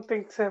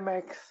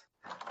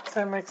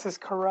Cemex is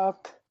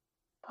corrupt.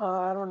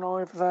 I don't know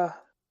if the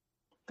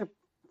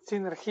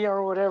Sinergia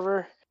or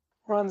whatever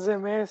runs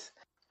them is,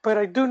 but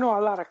I do know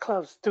a lot of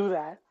clubs do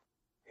that.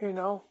 You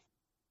know,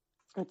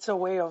 it's a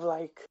way of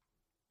like,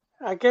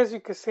 I guess you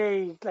could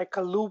say like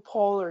a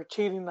loophole or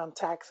cheating on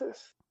taxes.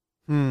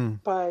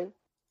 But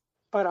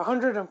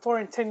 104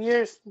 in 10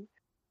 years,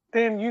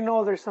 then you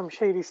know there's some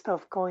shady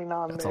stuff going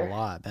on. That's there. a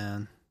lot,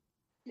 man.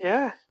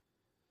 Yeah.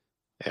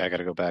 Yeah, I got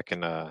to go back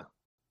and I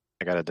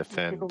got to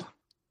defend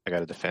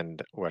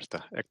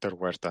Huerta, Hector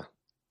Huerta.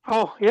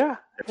 Oh yeah.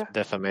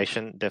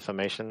 Defamation.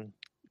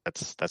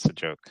 That's a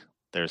joke.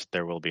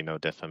 There will be no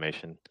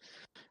defamation.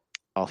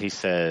 All he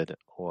said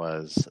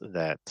was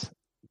that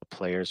the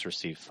players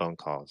received phone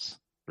calls,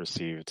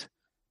 received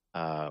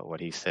what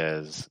he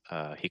says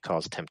he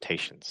calls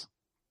temptations.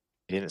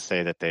 He didn't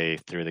say that they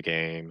threw the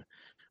game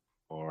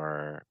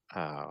or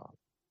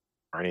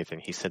anything.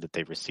 He said that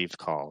they received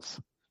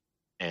calls,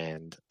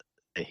 and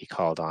he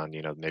called on,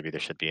 maybe there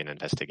should be an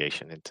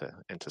investigation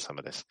into some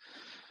of this.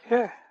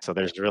 Yeah. So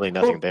there's really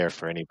nothing there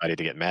for anybody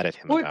to get mad at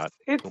him about.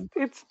 It's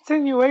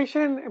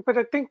insinuation, but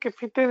I think if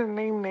he didn't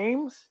name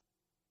names,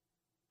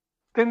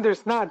 then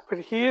there's not. But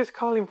he is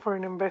calling for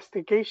an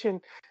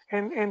investigation,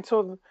 and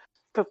so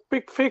the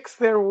big fix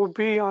there will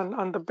be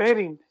on the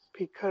betting,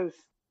 because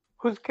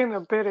who's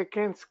gonna bet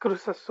against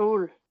Cruz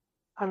Azul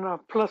on a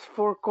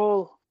 +4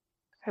 goal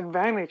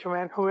advantage,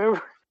 man?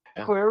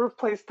 Whoever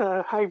placed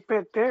the high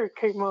bet there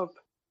came up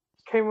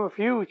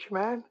huge,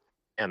 man.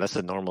 And that's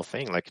a normal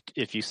thing. Like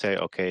if you say,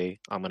 okay,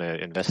 I'm going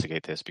to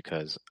investigate this,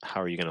 because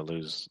how are you going to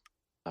lose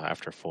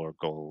after a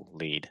 4-goal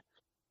lead?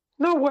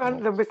 No,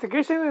 the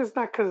investigation is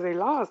not because they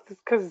lost.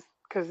 It's because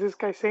this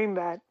guy's saying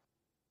that.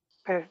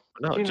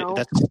 No,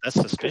 that's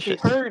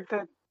suspicious. He heard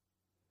that.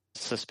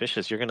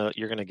 Suspicious. You're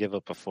gonna give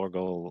up a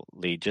 4-goal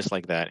lead just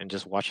like that, and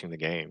just watching the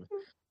game.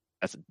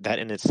 That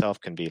in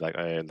itself can be like,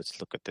 hey, let's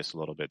look at this a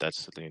little bit.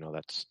 That's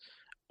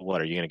what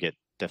are you gonna get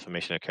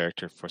defamation of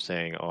character for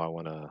saying, oh, I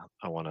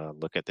wanna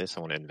look at this, I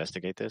want to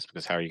investigate this,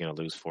 because how are you gonna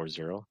lose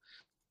 4-0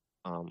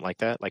 like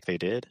that, like they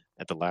did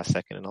at the last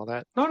second and all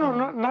that? No,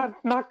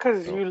 not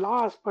because you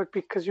lost, but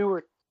because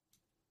you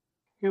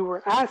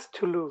were asked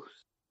to lose.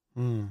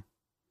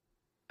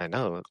 I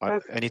know,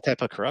 any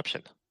type of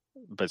corruption,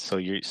 but so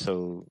you're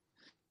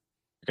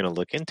gonna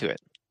look into it,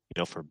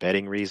 for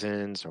betting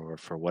reasons or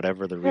for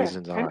whatever the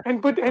reasons are.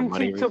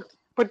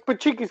 But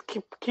Chiquis,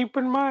 keep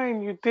in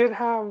mind, you did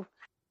have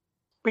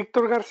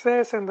Victor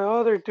Garces and the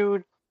other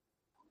dude,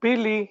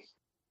 Billy,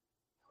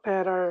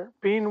 that are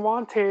being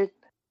wanted,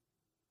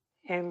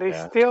 and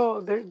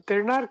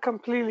they're not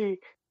completely,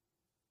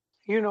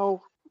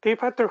 they've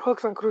had their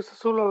hooks on Cruz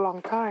Azul a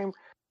long time.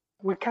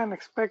 We can't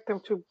expect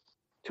them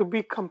to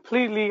be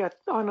completely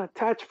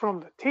unattached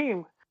from the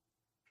team.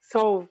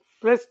 So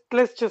let's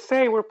just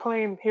say we're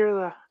playing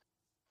here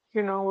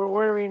we're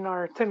wearing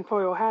our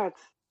tinfoil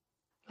hats.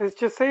 Let's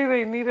just say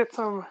they needed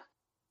some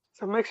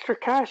extra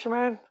cash,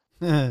 man,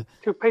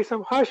 to pay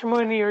some hush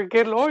money or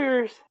get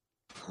lawyers.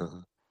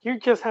 You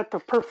just had the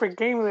perfect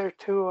game there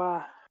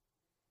to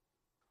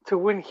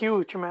win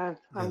huge, man.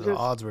 The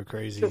odds were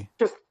crazy.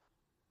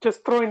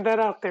 Just throwing that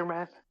out there,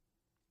 man.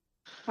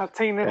 Not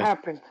saying it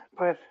happened,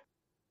 but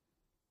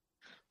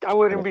I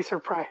wouldn't be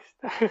surprised.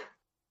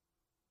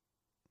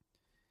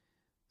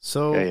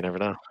 So yeah, you never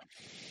know.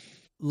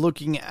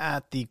 Looking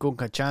at the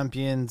Conca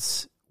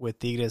champions with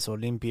Tigres,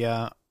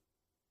 Olimpia,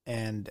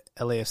 and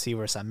LAFC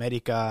versus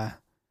America,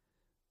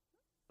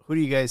 who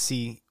do you guys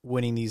see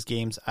winning these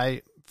games?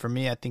 For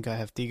me, I think I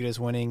have Tigres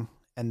winning,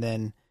 and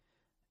then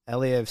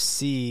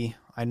LAFC.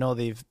 I know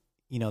they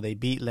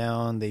beat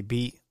León, they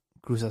beat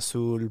Cruz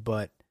Azul,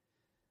 but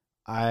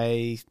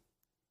I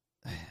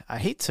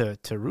hate to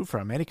root for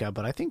America,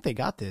 but I think they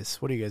got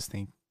this. What do you guys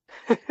think?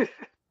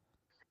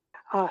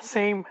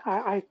 Same.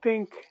 I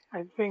think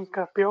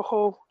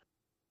Piojo's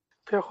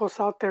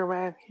out there,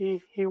 man. He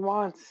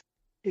wants.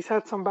 He's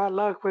had some bad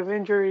luck with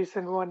injuries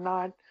and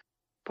whatnot,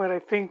 but I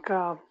think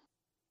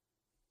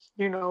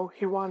he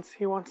wants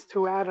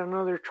to add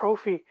another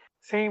trophy.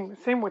 Same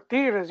with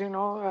Tigres.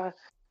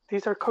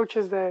 These are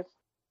coaches that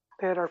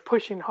are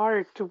pushing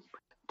hard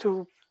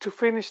to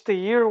finish the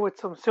year with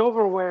some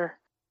silverware.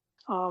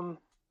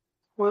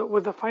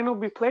 Would the final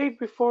be played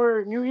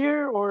before New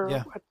Year or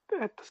Yeah.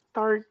 at the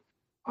start?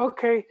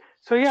 Okay,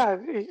 so yeah,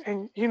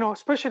 and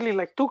especially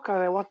like Tuca,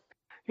 that what,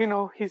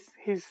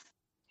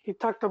 he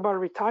talked about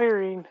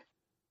retiring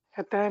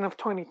at the end of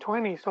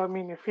 2020. So I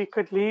mean, if he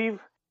could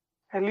leave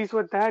at least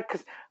with that,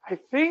 because I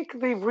think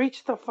they've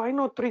reached the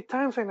final 3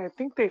 times, and I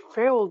think they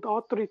failed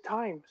all 3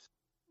 times.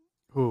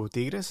 Who,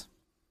 Tigres?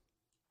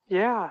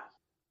 Yeah,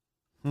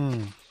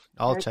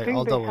 I'll I check. think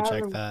I'll they double check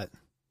haven't. that.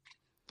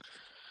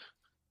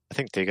 I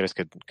think Tigres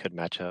could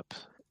match up.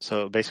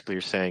 So basically,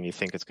 you're saying you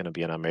think it's going to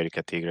be an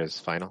America Tigres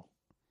final?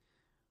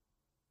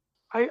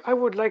 I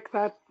would like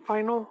that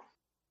final,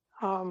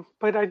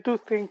 but I do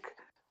think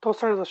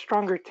those are the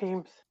stronger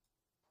teams.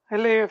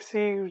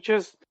 LAFC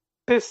just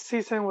this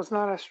season was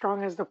not as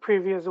strong as the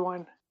previous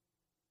one,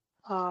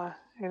 and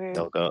they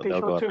They'll go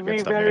showed up to be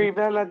against very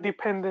America. Vela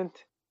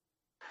dependent.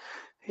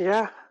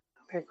 Yeah,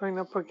 they're going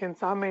up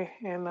against Ame,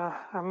 and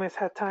Ames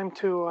had time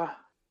to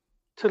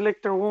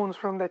lick their wounds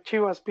from that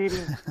Chivas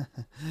beating.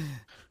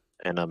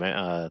 And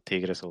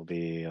Tigres will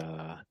be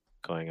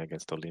going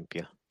against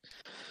Olimpia.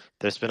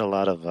 There's been a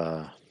lot of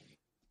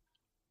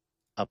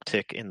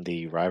uptick in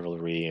the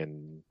rivalry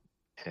and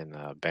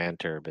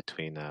banter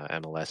between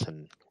MLS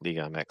and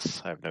Liga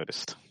MX, I've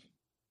noticed.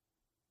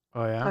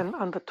 Oh yeah.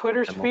 On the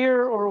Twitter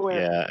sphere or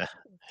where?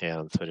 Yeah,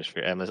 on the Twitter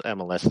sphere.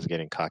 MLS is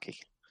getting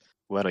cocky.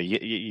 Well,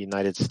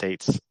 United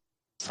States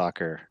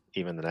soccer,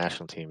 even the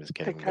national team, is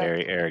getting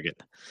very arrogant.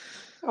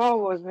 Oh,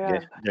 was that?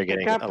 Yeah, they're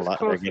getting a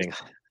lot.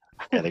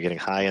 They're getting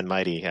high and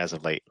mighty as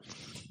of late.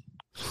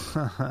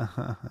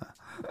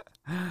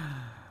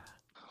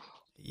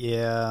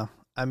 Yeah,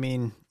 I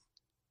mean,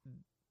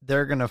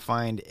 they're gonna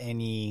find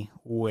any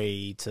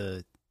way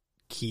to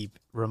keep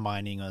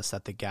reminding us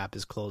that the gap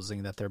is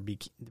closing, that they're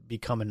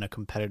becoming a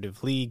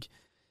competitive league.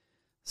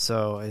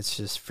 So it's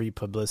just free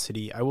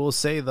publicity. I will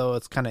say though,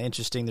 it's kind of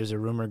interesting. There's a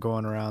rumor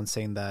going around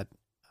saying that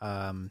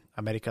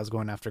America's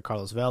going after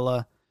Carlos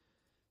Vela.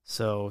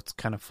 So it's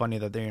kind of funny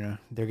that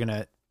they're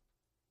gonna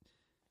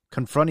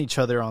confront each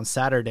other on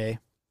Saturday,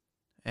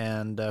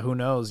 and who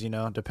knows?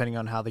 Depending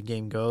on how the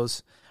game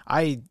goes,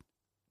 I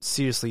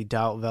seriously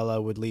doubt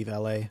Vela would leave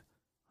LA.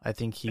 I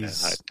think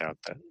he's. I doubt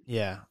that.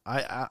 Yeah,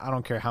 I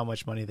don't care how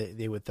much money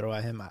they would throw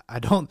at him. I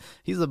don't.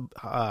 He's the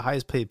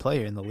highest paid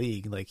player in the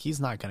league. Like, he's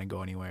not gonna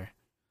go anywhere.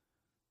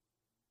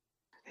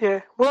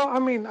 Yeah, well, I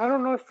mean, I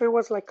don't know if it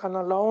was like on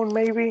a loan,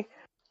 maybe,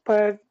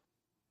 but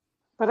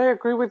I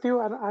agree with you.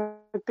 I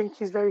think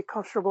he's very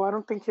comfortable. I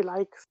don't think he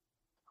likes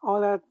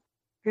all that,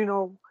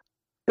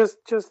 just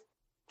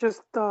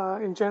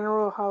in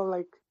general, how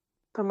like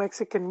the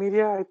Mexican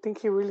media. I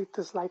think he really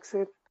dislikes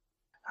it.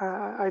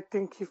 I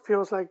think he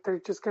feels like they're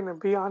just gonna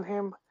be on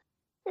him,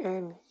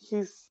 and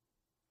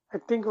I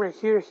think right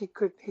here he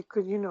could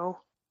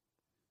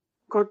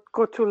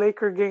go to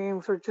Laker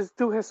games or just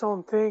do his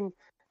own thing,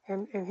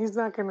 and he's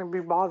not gonna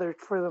be bothered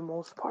for the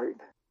most part.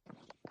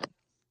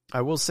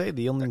 I will say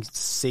the only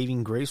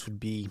saving grace would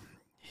be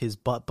his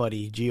butt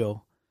buddy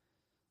Gio.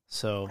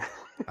 So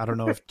I don't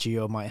know if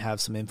Gio might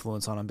have some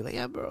influence on him. Be like,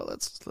 yeah, bro,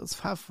 let's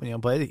have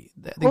But I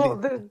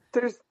think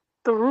there's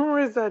the rumor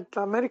is that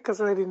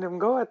America's letting him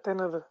go at the end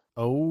of the.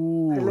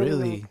 Oh,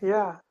 really?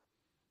 Yeah.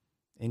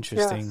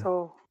 Interesting. Yeah.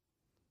 So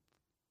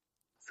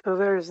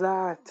there's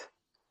that.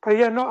 But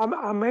yeah, no,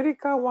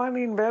 America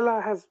wanting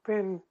Vela has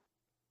been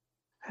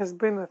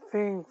a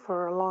thing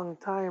for a long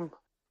time.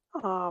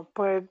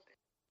 But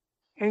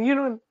in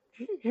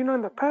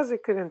the past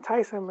it could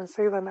entice him and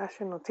say the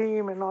national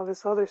team and all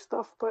this other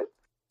stuff. But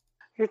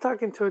you're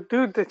talking to a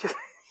dude that just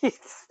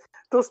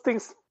those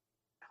things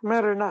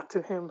matter not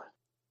to him.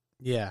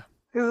 Yeah.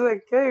 He's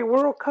like, hey,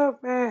 World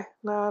Cup, no,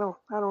 I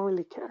don't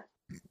really care.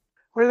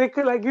 Where they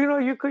could, like,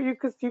 you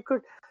could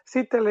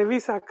see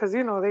Televisa because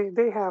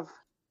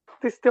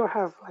they still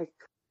have like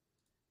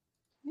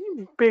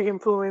big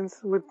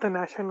influence with the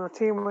national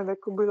team, and they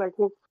could be like,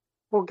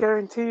 we'll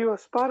guarantee you a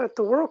spot at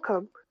the World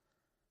Cup,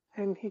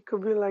 and he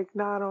could be like,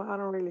 no, I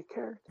don't really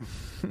care.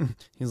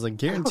 He's like,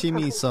 guarantee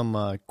me some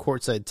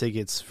courtside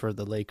tickets for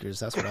the Lakers.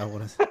 That's what I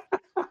want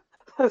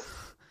to.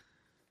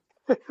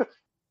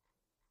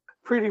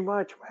 Pretty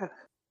much, man.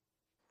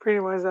 Pretty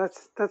much,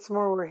 that's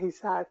more where he's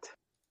at.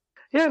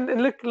 Yeah,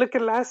 and look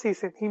at last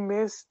season. He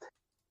missed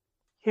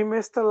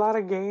a lot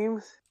of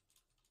games.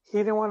 He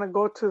didn't want to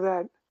go to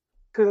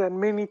that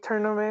mini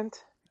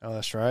tournament. Oh,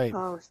 that's right.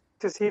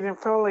 Just he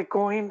didn't feel like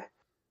going.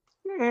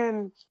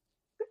 And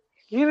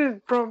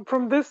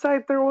from this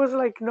side there was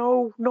like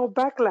no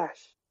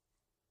backlash.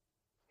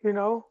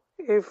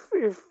 If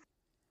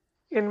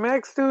in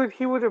Max, dude,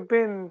 he would have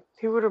been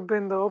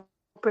the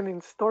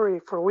opening story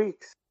for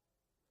weeks.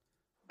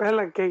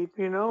 Bella Gate,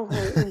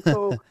 and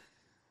so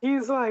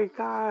he's like,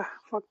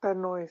 fuck that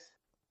noise.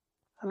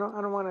 I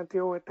don't want to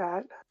deal with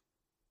that.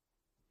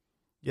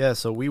 Yeah,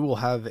 so we will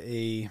have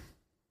a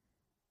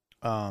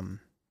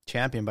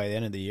champion by the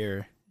end of the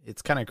year.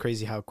 It's kind of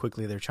crazy how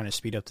quickly they're trying to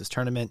speed up this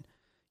tournament.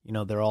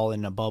 They're all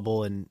in a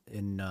bubble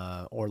in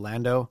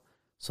Orlando,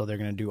 so they're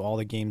going to do all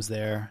the games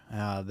there.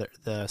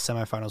 The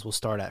semifinals will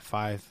start at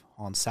 5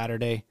 on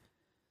Saturday,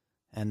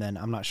 and then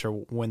I'm not sure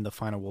when the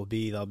final will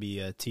be. That'll be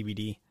a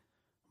TBD.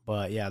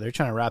 But yeah, they're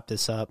trying to wrap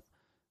this up,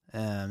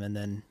 and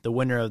then the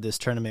winner of this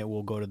tournament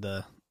will go to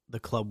the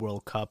Club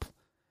World Cup.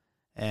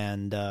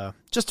 And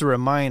just to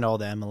remind all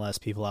the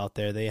MLS people out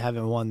there, they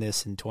haven't won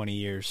this in 20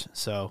 years.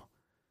 So,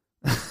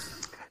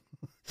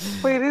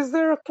 wait, is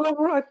there a Club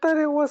World? I thought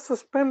it was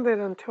suspended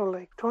until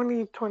like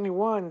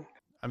 2021.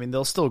 I mean,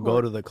 they'll still go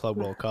to the Club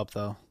World Cup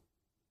though.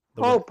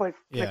 But like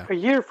a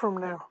year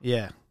from now.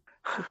 Yeah.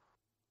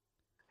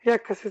 Yeah,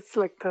 because it's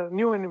like the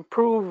new and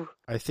improved.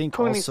 I think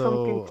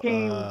 20-something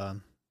team.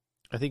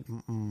 I think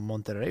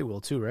Monterrey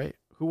will too, right?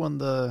 Who won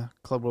the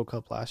Club World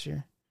Cup last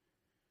year?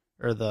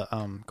 Or the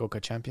Coca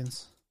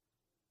Champions?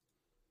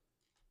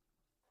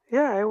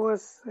 Yeah, it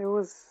was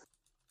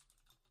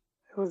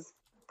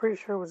pretty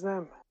sure it was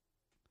them.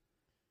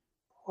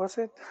 Was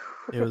it?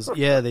 It was,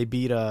 yeah, they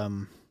beat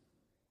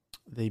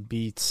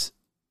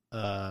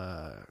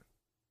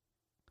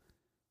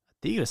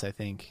Tigres, I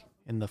think,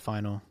 in the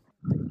final.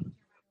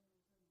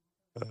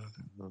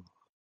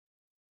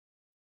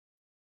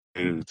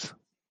 Dudes.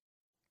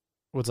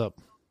 What's up?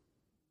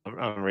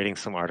 I'm reading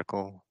some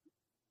article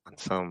on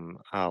some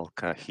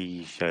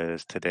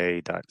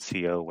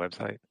alcajijastoday.co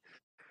website.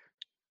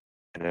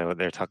 And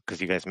they're talking,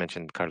 because you guys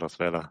mentioned Carlos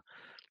Vela.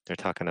 They're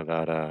talking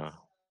about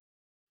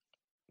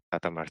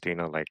Tata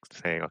Martino, like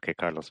saying, okay,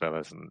 Carlos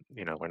Vela's,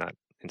 we're not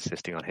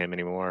insisting on him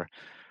anymore.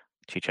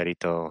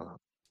 Chicharito,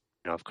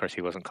 of course he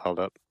wasn't called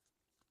up.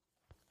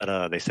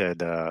 But they said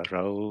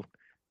Raul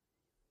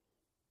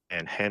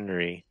and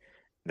Henry,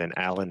 then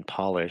Allen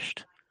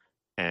polished,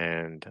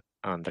 and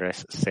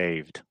Andres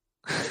saved.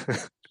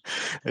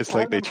 It's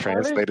like they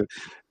translated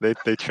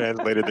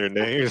their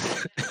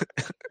names.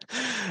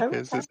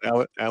 It's just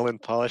Allen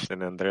polished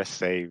and Andres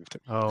saved.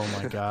 Oh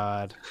my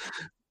god.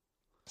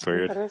 It's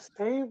weird. Andres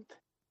saved.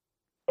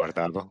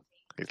 Guardado.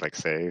 He's like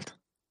saved.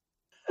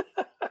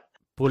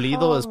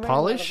 Pulido is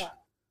polished?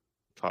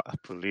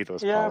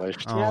 Pulido's Yeah,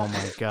 polished. Oh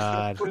my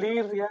god.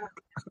 Pulir, yeah.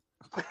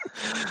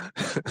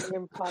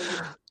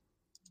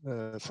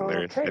 That's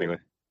hilarious. Okay. Anyway.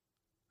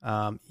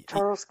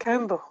 Charles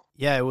Kendall.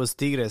 Yeah, it was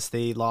Tigres.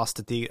 They lost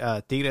to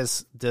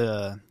Tigres.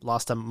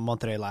 Lost to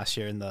Monterrey last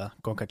year in the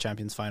Conca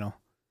Champions final.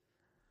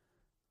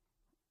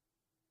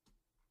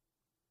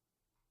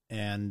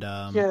 And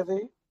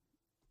they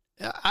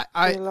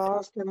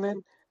lost, and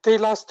then they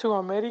lost to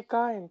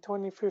America in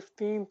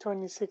 2015,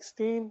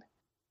 2016,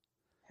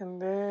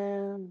 and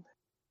then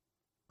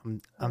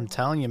I'm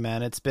telling you,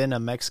 man, it's been a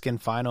Mexican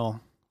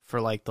final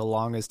for like the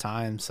longest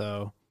time.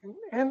 So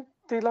and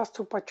they lost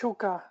to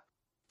Pachuca.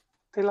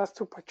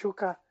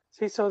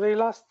 See, so they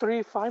lost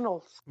 3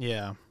 finals.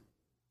 Yeah.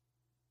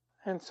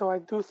 And so I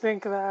do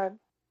think that,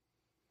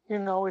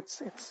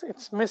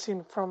 it's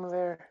missing from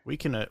there. We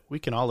can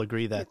all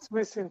agree that it's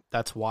missing.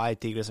 That's why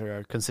Tigres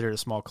are considered a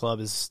small club.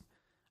 Is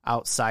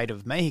outside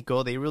of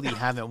Mexico, they really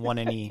haven't won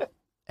any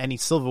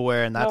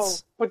silverware, and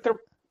that's. No, but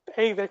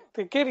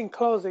they're getting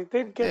close. They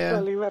did get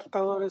the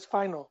Libertadores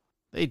final.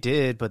 They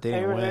did, but they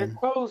didn't win.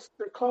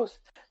 They're close.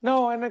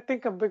 No, and I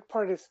think a big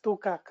part is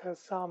Tuca,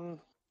 because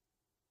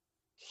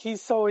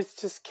he's always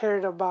just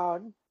cared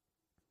about.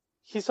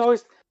 He's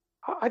always,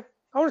 I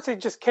wouldn't say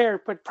just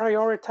cared, but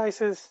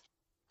prioritizes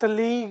the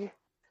league,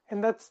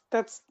 and that's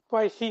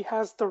why he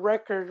has the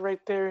record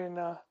right there in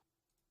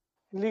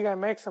Liga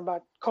MX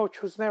about coach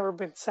who's never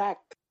been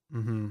sacked.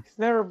 Mm-hmm. He's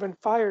never been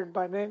fired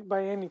by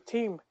any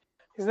team.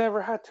 He's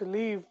never had to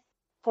leave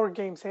 4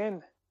 games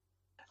in.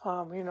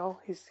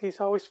 He's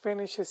always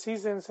finished his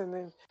seasons, and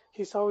then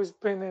he's always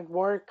been at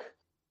work,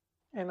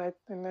 and I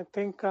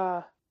think.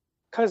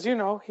 Because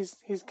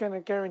he's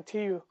gonna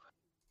guarantee you,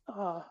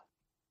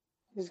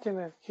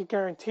 he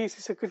guarantees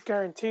he's a good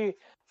guarantee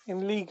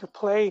in league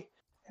play,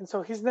 and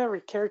so he's never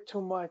cared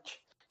too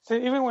much. So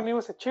even when he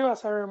was at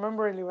Chivas, I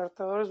remember in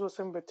Libertadores was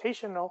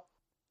invitational.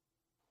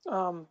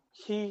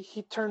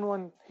 He turned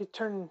one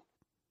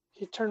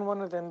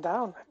of them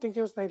down. I think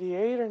it was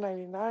 98 or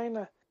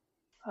 99.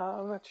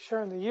 I'm not too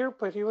sure on the year,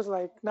 but he was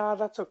like, "Nah,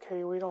 that's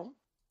okay. We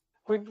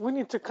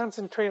need to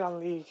concentrate on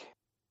league."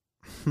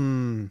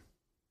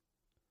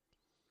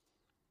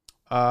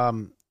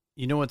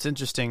 You know what's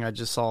interesting? I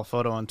just saw a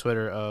photo on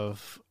Twitter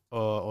of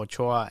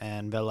Ochoa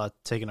and Vela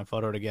taking a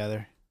photo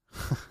together.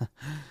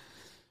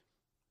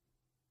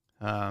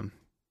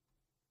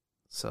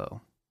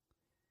 So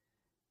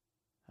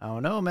I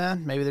don't know,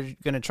 man. Maybe they're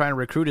gonna try and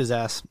recruit his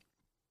ass.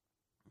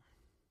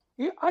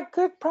 Yeah, I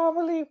could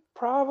probably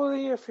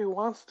if he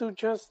wants to,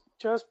 just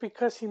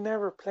because he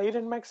never played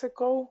in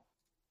Mexico,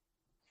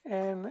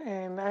 and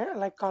I,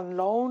 like on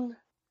loan.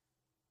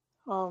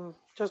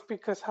 Just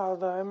because how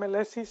the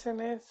MLS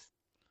season is.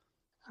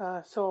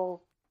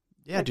 So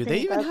yeah, do they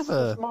even have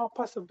a small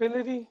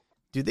possibility?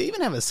 Do they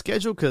even have a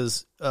schedule?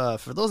 Because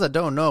for those that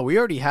don't know, we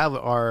already have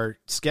our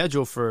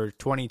schedule for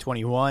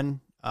 2021.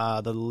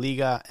 The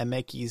Liga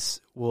MX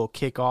will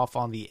kick off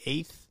on the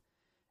 8th,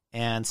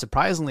 and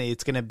surprisingly,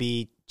 it's going to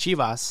be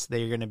Chivas.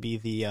 They're going to be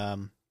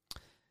the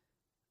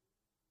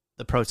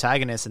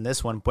protagonists in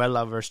this one.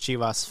 Puebla versus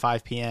Chivas,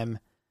 5 p.m.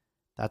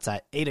 That's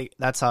at 8.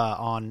 That's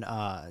on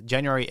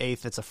January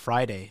 8th. It's a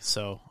Friday.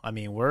 So I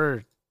mean,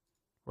 we're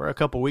a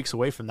couple weeks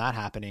away from that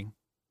happening.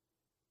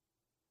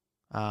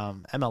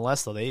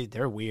 MLS though,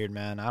 they're weird,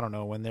 man. I don't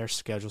know when their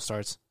schedule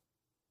starts.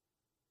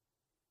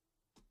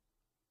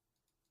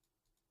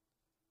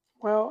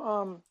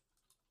 Well,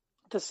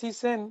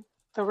 the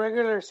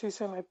regular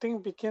season, I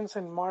think begins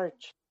in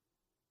March.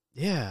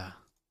 Yeah.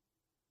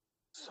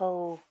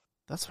 So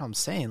that's what I'm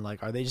saying.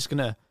 Like, are they just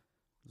gonna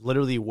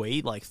literally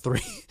wait like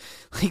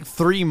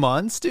 3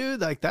 months,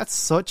 dude? Like, that's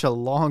such a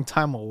long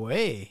time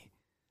away.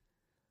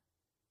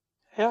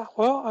 Yeah,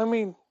 well, I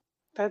mean,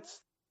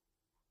 that's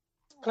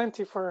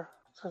plenty for,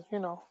 Sen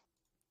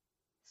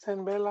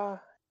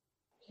Vela,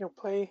 he'll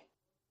play.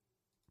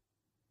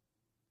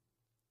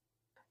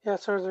 Yeah,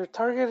 so their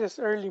target is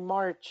early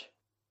March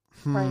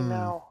right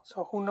now.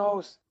 So who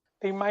knows?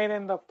 They might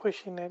end up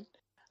pushing it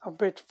a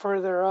bit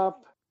further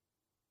up.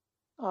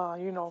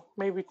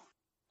 Maybe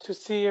to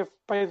see if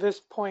by this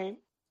point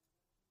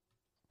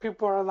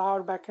people are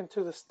allowed back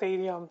into the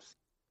stadiums.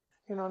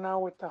 Now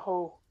with the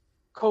whole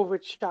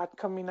COVID shot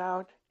coming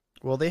out.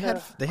 Well, they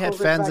had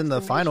fans in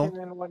the final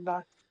and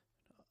whatnot.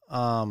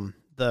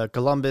 The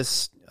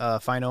Columbus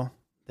final.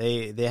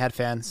 They had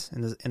fans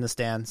in the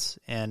stands,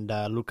 and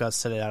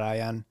Lucas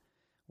Celerayan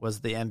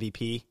was the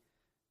MVP,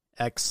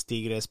 ex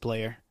Tigres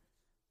player.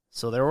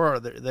 So they're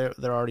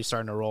already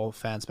starting to roll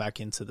fans back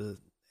into the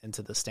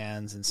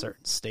stands in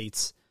certain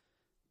states.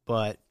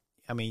 But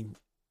I mean,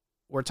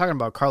 we're talking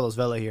about Carlos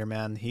Vela here,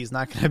 man. He's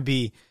not going to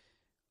be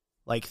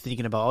like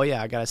thinking about, oh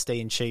yeah, I got to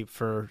stay in shape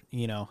for,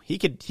 he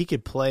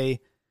could play.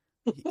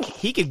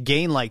 He could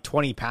gain like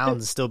 20 pounds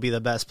and still be the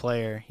best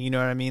player. You know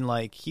what I mean?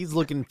 Like, he's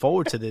looking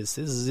forward to this.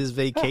 This is his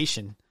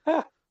vacation.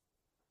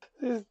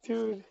 This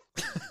dude.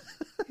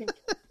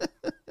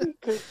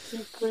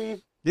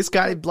 This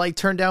guy like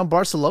turned down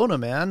Barcelona,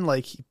 man.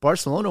 Like,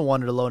 Barcelona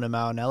wanted to loan him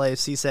out and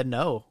LAFC said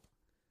no.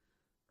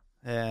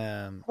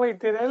 Wait,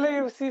 did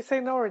LAFC say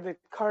no or did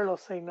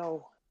Carlos say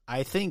no?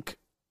 I think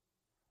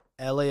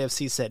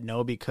LAFC said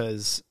no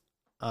because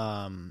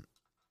I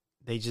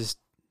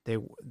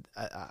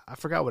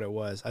forgot what it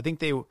was. I think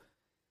the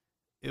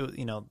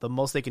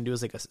most they can do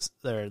is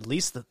or at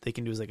least that they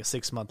can do is like a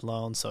 6-month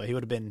loan. So he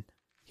would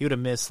have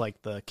missed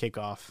like the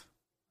kickoff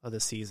of the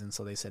season.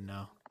 So they said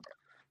no.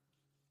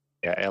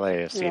 Yeah,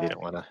 LAFC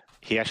didn't want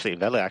to.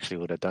 Vela actually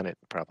would have done it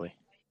probably.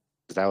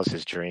 Because that was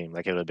his dream.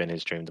 Like, it would have been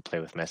his dream to play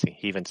with Messi.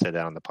 He even said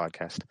that on the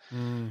podcast.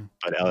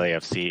 But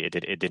LAFC,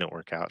 it didn't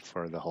work out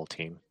for the whole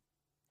team.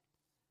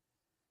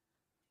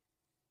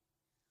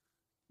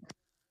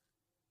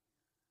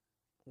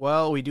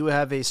 Well, we do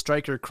have a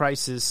striker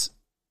crisis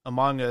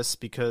among us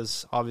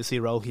because obviously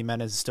Raul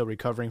Jimenez is still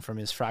recovering from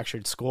his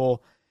fractured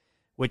skull,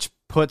 which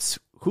puts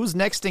who's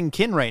next in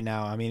kin right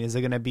now? I mean, is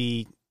it going to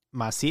be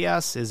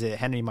Macias? Is it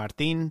Henry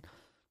Martin?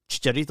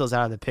 Chicharito's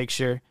out of the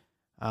picture.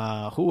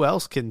 Who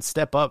else can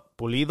step up?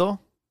 Pulido?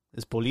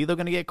 Is Pulido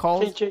going to get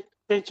called?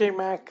 JJ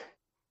Mack.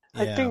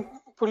 Yeah. I think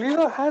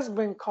Pulido has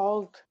been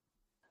called.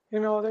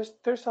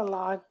 There's a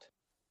lot.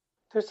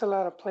 There's a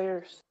lot of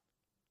players.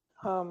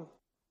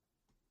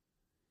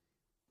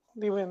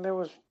 Even there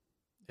was.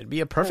 It'd be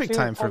a perfect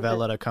time for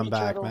Vela to come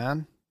back,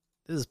 man.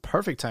 This is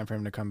perfect time for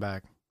him to come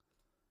back.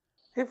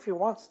 If he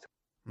wants to.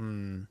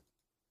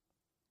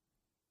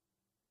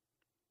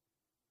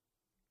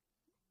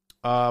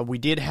 We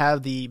did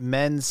have the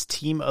men's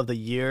team of the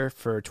year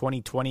for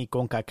 2020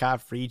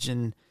 CONCACAF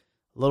region.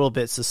 A little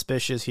bit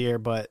suspicious here,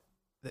 but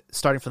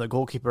starting from the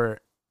goalkeeper,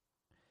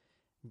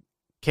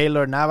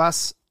 Keylor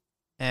Navas,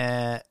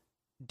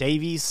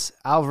 Davies,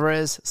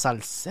 Alvarez,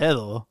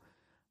 Salcedo,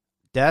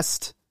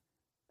 Dest,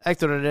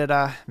 Hector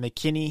Herrera,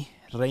 McKinney,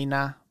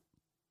 Reina,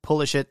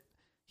 Pulisic,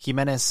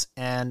 Jimenez,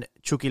 and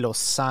Chucky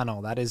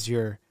Lozano. That is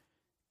your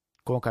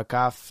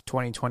CONCACAF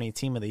 2020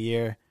 team of the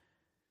year.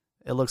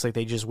 It looks like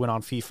they just went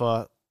on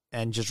FIFA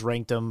and just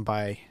ranked them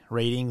by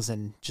ratings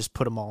and just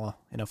put them all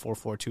in a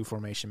 4-4-2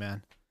 formation,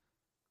 man.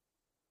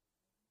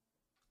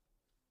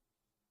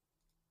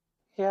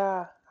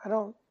 Yeah,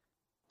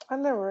 I've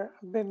never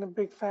been a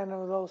big fan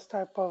of those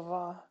type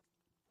of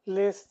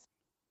lists.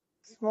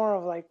 It's more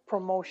of like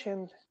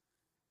promotion.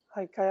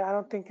 Like, I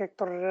don't think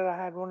Hector Herrera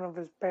had one of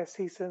his best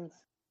seasons.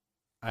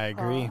 I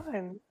agree.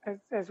 And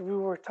as we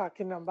were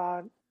talking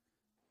about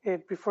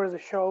it before the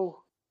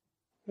show,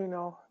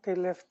 they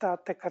left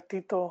out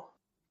Tecatito.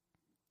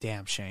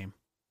 Damn shame.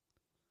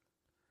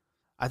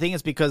 I think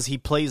it's because he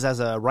plays as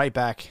a right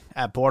back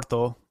at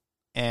Porto,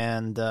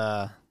 and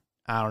I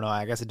don't know.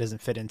 I guess it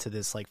doesn't fit into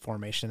this like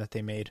formation that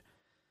they made.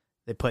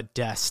 They put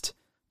Dest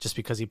just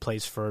because he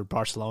plays for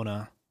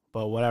Barcelona,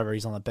 but whatever.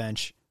 He's on the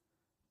bench.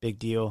 Big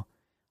deal.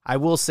 I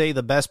will say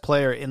the best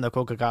player in the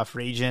CONCACAF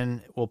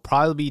region will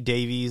probably be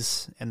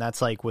Davies, and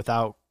that's like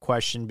without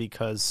question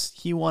because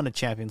he won a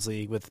Champions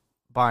League with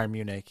Bayern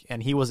Munich,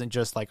 and he wasn't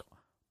just like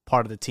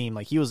part of the team.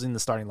 Like, he was in the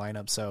starting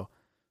lineup, so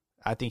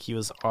I think he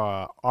was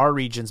our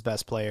region's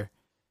best player.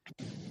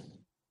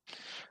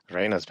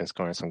 Reina's been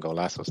scoring some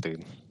golazos,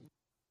 dude.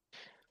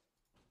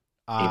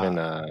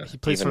 He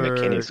plays for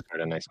McKinney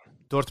scored a nice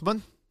one.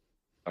 Dortmund?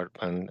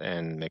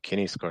 And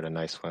McKinney scored a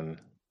nice one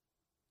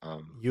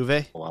Juve?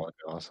 a while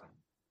ago also.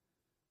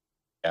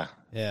 Yeah.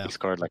 Yeah. He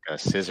scored like a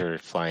scissor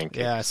flying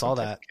kick. Yeah, I saw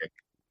some type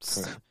that.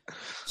 of kick.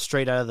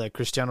 Straight out of the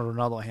Cristiano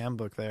Ronaldo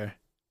handbook there.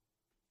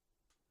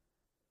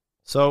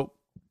 So,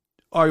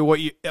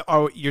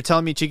 you're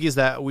telling me, Chiquis,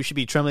 that we should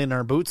be trembling in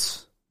our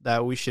boots?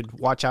 That we should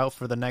watch out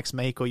for the next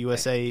Mexico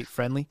USA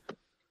friendly?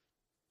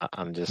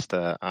 I'm just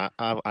I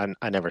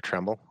never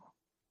tremble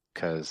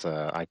because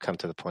I come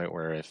to the point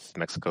where if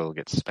Mexico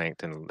gets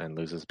spanked and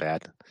loses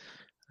bad,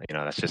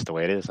 that's just the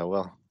way it is. I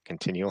will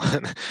continue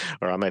on,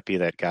 or I might be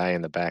that guy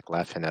in the back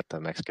laughing at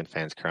the Mexican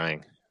fans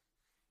crying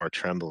or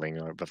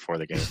trembling or before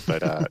the game.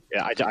 But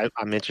yeah,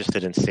 I'm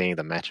interested in seeing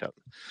the matchup.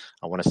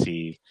 I want to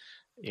see,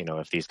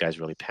 if these guys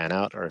really pan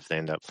out or if they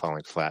end up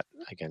falling flat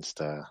against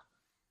the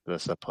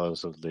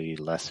supposedly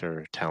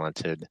lesser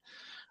talented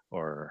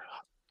or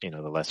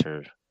the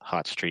lesser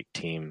hot streak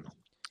team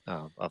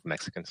of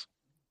Mexicans.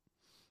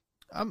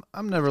 I'm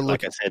never looking.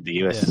 Like I said,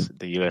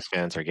 the U.S.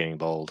 fans are getting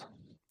bold.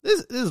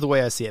 This is the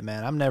way I see it,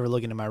 man. I'm never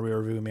looking in my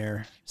rear view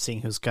mirror,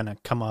 seeing who's gonna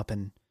come up,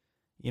 and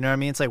you know what I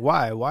mean. It's like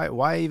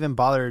why even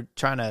bother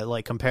trying to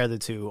like compare the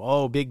two?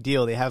 Oh, big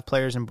deal. They have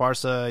players in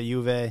Barca,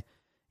 Juve,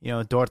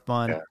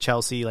 Dortmund,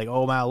 Chelsea. Like,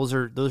 oh wow,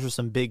 those are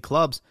some big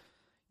clubs.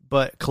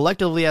 But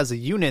collectively as a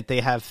unit,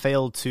 they have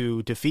failed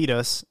to defeat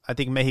us. I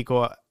think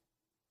Mexico,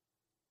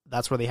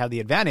 that's where they have the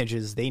advantage,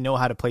 is they know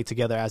how to play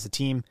together as a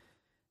team.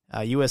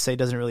 USA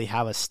doesn't really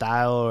have a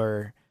style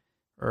or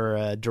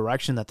a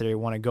direction that they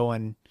want to go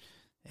in,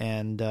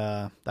 and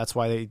that's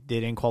why they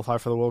didn't qualify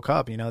for the World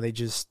Cup. They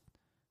just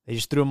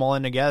threw them all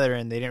in together,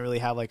 and they didn't really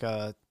have like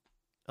a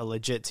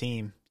legit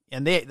team.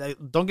 And they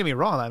don't get me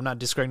wrong, I'm not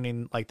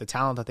discrediting like the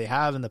talent that they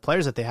have and the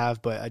players that they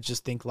have, but I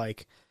just think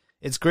like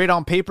it's great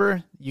on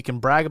paper. You can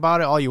brag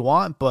about it all you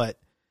want, but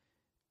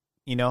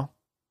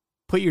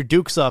put your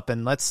dukes up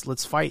and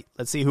let's fight.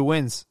 Let's see who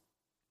wins.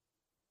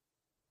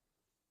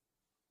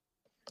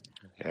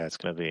 Yeah,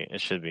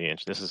 it should be.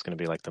 This is going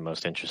to be like the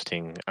most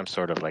interesting. I'm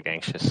sort of like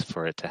anxious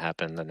for it to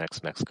happen, the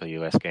next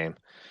Mexico-US game,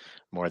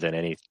 more than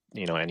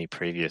any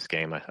previous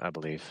game, I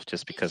believe,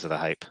 just because of the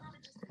hype.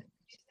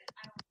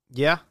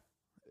 Yeah.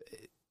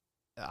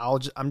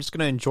 I'm just going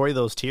to enjoy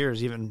those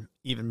tears even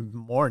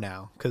more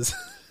now, because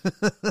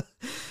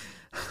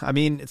I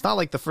mean, it's not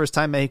like the first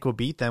time Mexico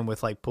beat them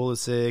with like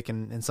Pulisic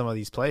and some of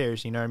these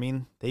players, you know what I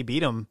mean? They beat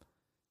them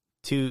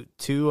two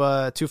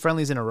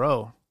friendlies in a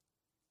row.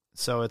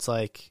 So it's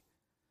like,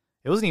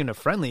 it wasn't even a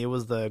friendly, it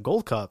was the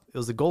Gold Cup. It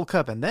was the Gold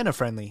Cup and then a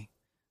friendly.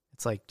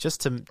 It's like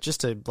just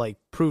to like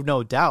prove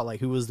no doubt like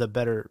who was the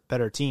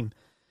better team.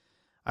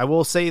 I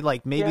will say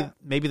like maybe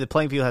the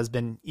playing field has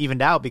been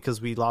evened out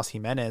because we lost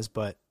Jimenez,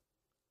 but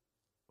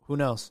who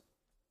knows?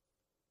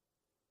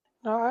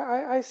 No,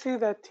 I see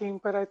that team,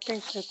 but I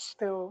think it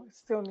still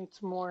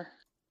needs more.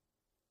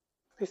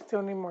 They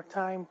still need more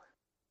time.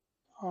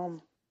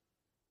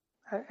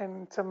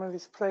 And some of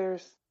these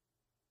players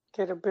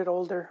get a bit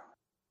older.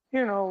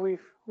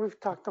 We've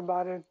talked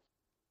about it.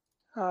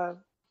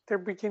 They're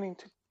beginning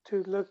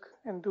to look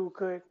and do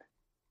good,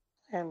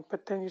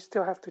 but then you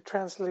still have to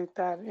translate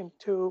that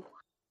into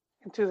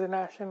the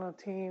national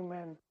team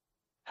and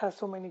have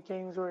so many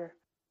games where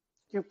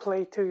you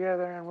play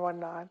together and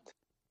whatnot.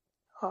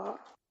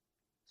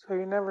 So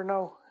you never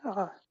know.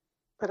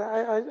 But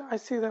I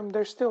see them.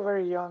 They're still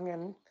very young,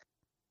 and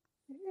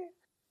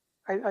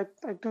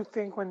I do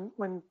think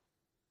when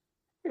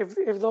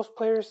if those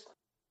players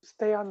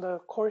stay on the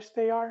course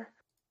they are,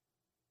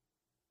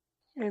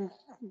 and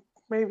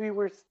maybe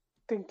we're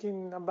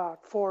thinking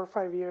about 4 or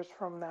 5 years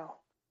from now,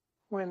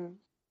 when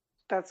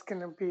that's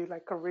gonna be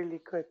like a really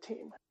good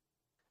team,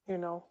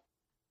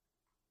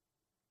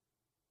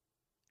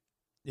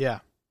 Yeah.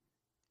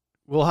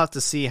 We'll have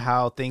to see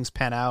how things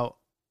pan out.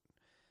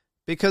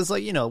 Because,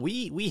 like,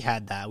 we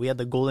had that. We had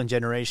the golden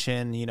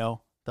generation, the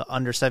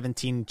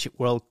under-17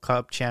 World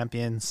Cup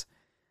champions.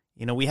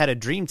 We had a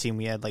dream team.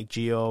 We had, like,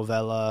 Gio,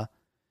 Vela,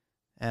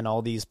 and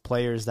all these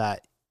players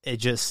that it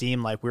just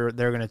seemed like they're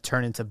going to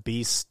turn into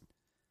beasts,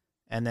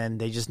 and then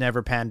they just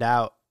never panned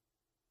out.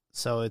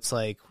 So it's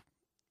like,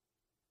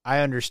 I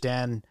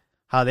understand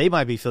how they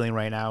might be feeling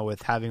right now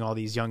with having all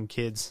these young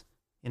kids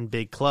in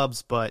big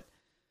clubs, but,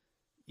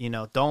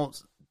 don't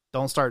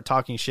start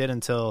talking shit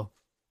until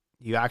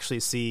you actually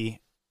see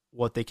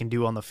what they can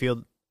do on the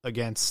field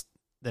against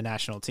the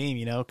national team,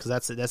 because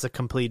that's a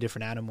completely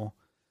different animal.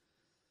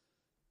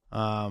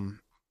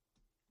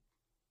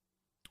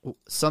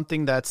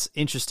 Something that's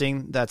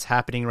interesting that's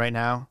happening right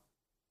now,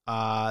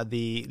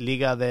 the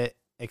Liga de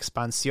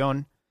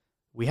Expansión,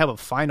 we have a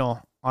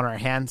final on our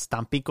hands.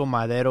 Tampico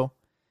Madero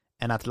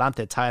and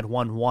Atlante tied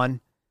 1-1.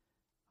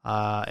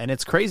 And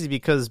it's crazy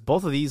because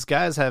both of these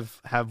guys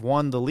have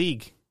won the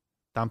league.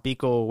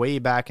 Tampico, way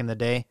back in the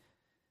day,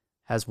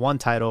 has 1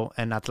 title,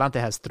 and Atlante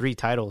has 3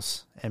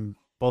 titles. And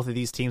both of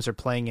these teams are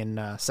playing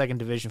in second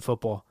division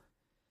football.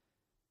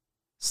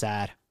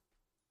 Sad.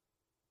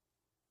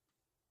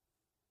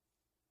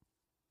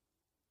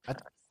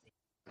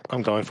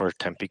 I'm going for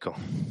Tampico.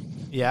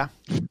 Yeah.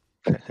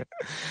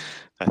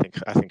 I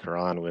think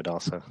Ron would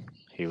also.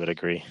 he would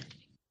agree.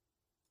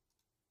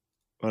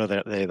 What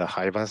are they? The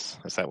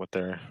Jaivas? Is that what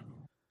they're?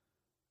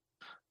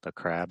 The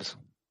crabs?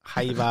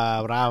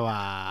 Jaiba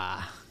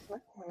Brava.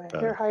 When I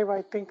hear Jaiba,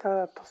 I think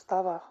of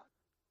tostada.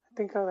 I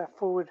think of that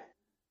food.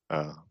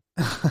 Oh.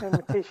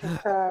 Imitation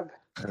crab.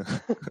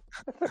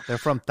 They're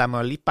from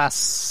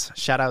Tamaulipas.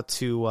 Shout out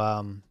to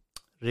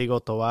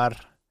Rigo Tovar.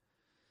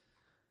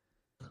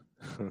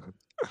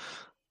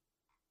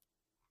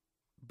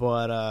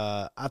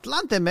 But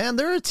Atlante, man,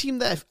 they're a team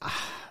that,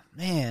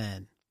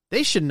 man,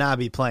 they should not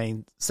be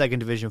playing second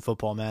division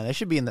football, man. They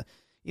should be in the,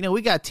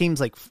 we got teams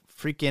like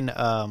freaking,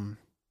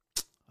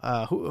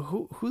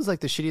 who's like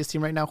the shittiest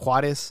team right now?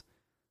 Juarez,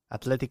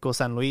 Atletico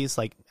San Luis.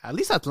 Like, at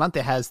least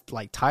Atlante has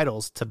like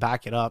titles to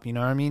back it up. You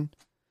know what I mean?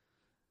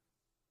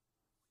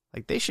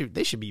 Like they should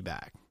be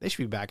back. They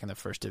should be back in the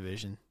first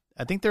division.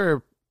 I think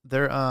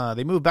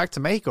they moved back to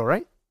Mexico,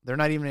 right? They're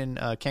not even in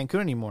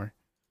Cancun anymore.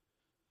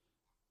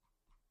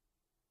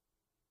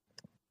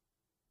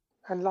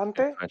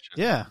 Atlante?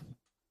 Yeah.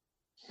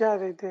 Yeah,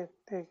 they did.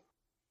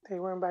 They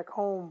went back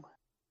home.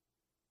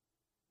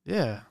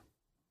 Yeah.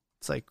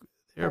 It's like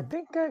I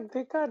think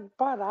they got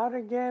bought out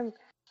again.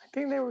 I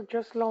think they were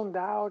just loaned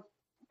out.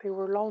 They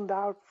were loaned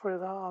out for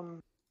the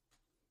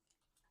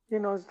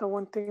it's the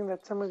one thing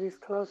that some of these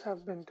clubs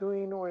have been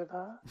doing, where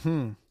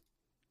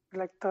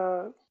like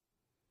the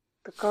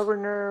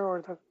governor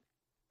or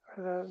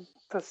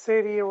the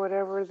city or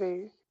whatever,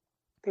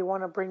 they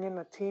want to bring in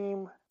a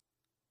team,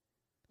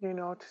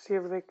 to see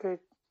if they could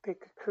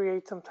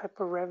create some type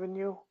of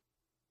revenue.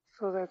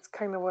 So that's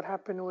kind of what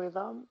happened with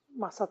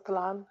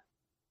Mazatlan,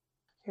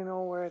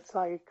 where it's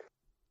like,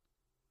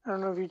 I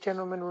don't know if you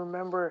gentlemen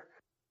remember,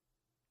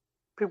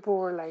 people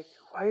were like,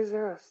 why is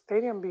there a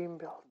stadium being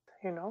built?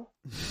 They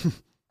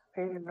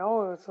didn't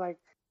know it was like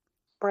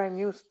brand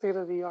new state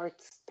of the art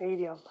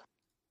stadium.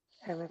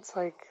 And it's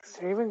like, is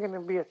there even going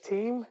to be a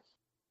team?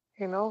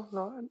 No,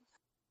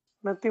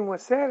 nothing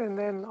was said. And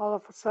then all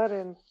of a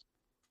sudden,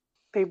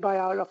 they buy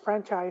out a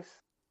franchise.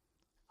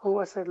 Who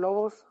was it?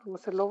 Lobos?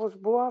 Was it Lobos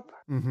Buap?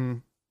 Mm-hmm.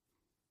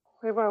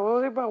 They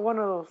bought one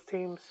of those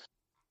teams.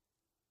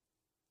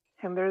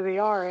 And there they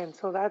are. And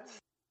so that's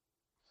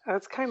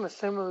kind of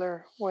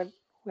similar what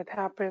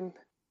happened.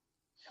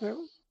 And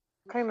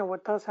kind of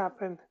what does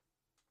happen.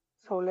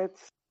 So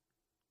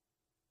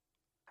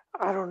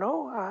I don't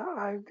know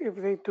if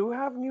they do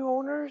have new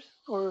owners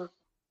or.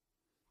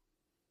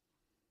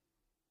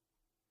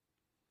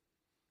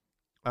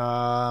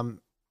 I'm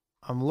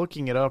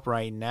looking it up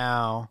right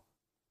now.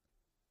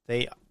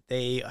 They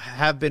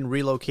have been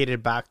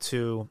relocated back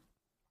to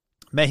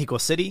Mexico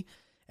City,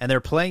 and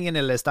they're playing in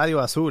El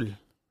Estadio Azul.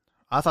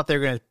 I thought they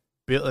were going to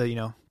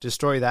build,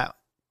 destroy that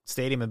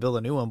stadium and build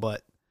a new one,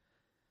 but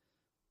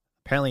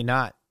apparently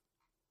not.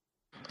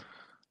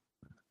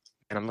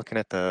 And I'm looking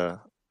at the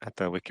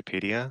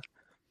Wikipedia.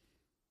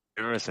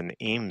 There was an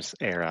Eames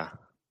era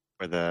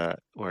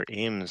where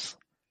Eames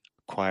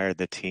acquired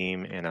the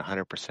team in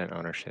 100%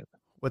 ownership.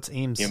 What's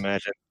Eames? Can you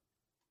imagine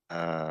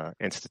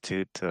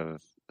Institute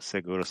of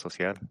Seguro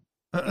Social in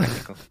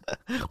Mexico?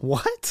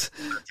 What?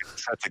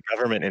 It's a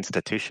government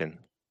institution.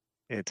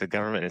 It's a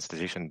government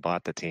institution,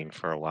 bought the team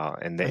for a while,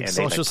 and they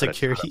Social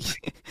Security.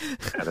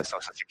 The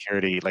Social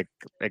Security, like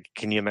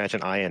can you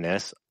imagine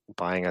INS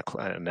buying an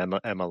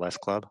MLS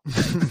club?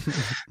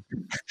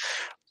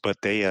 But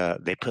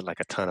they put like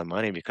a ton of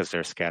money because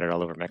they're scattered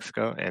all over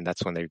Mexico, and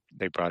that's when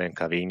they brought in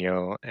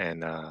Cavino,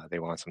 and they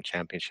won some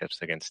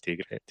championships against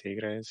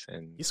Tigres.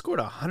 And he scored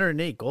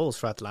 108 goals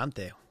for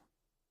Atlante.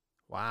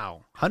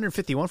 Wow,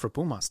 151 for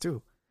Pumas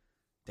too.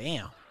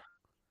 Damn,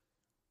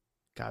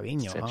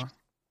 Cavino, huh?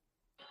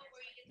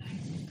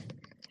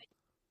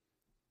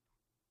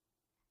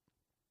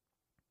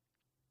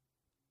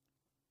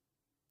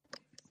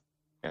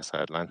 Yes,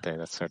 Atlante.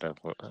 That's sort of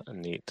a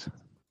neat.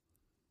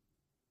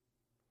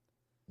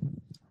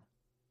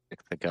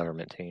 The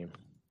government team.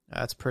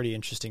 That's pretty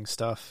interesting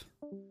stuff.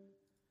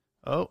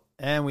 Oh,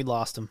 and we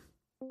lost him.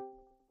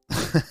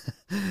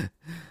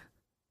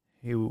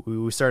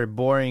 We started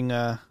boring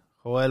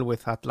Joel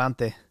with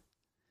Atlante.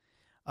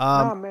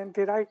 No, man,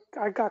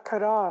 I got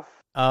cut off.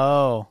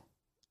 Oh.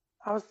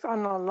 I was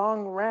on a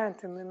long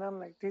rant, and then I'm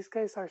like, these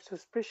guys are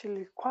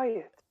suspiciously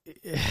quiet.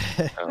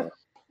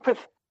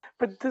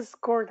 But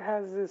Discord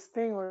has this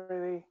thing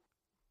where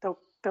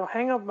they'll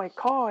hang up my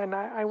call, and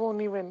I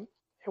won't even.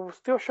 It will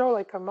still show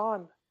like I'm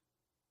on.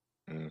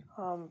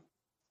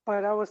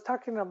 But I was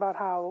talking about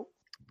how.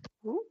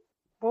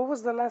 What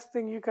was the last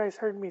thing you guys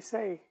heard me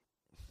say?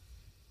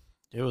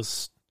 It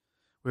was.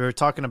 We were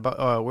talking about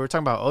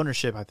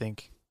ownership, I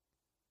think,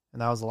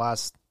 and that was the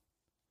last.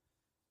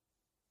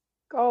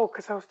 Oh,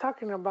 because I was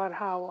talking about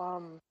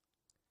how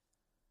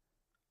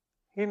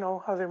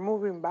how they're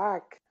moving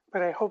back,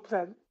 but I hope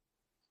that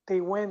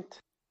they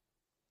went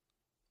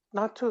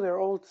not to their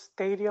old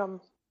stadium,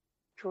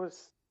 which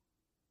was.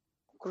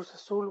 Cruz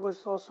Azul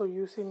was also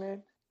using it,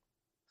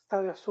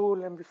 Estadio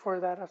Azul, and before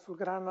that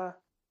Azulgrana,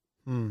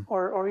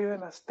 or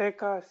even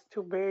Azteca is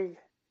too big.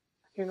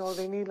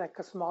 They need like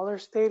a smaller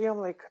stadium,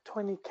 like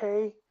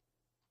 20K,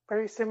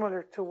 very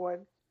similar to what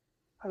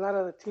a lot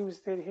of the teams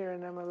did here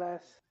in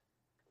MLS.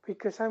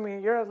 Because, I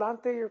mean, you're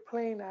Atlante, you're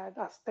playing at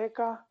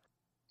Azteca.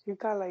 You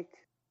got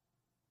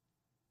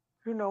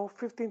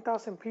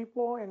 15,000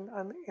 people in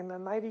a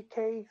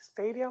 90K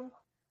stadium.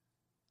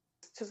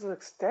 It just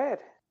looks dead.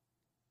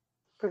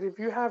 But if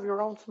you have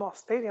your own small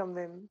stadium,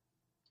 then,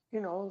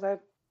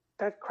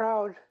 that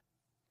crowd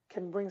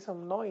can bring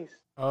some noise,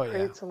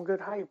 create some good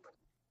hype.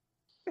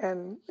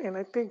 And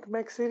I think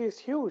Mex City is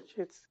huge.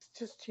 It's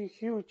just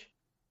huge.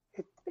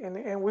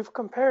 And we've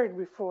compared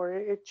before.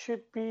 It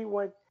should be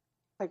what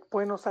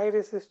Buenos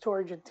Aires is to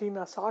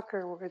Argentina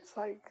soccer, where it's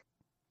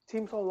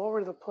teams all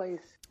over the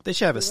place. They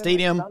should have a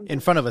stadium in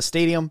front of a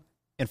stadium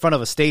in front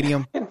of a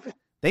stadium.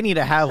 They need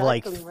to have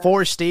exactly,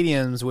 4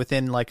 stadiums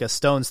within a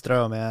stone's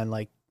throw, man.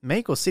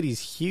 Mexico City's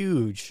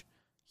huge.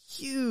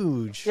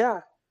 Huge.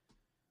 Yeah.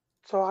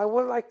 So I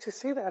would like to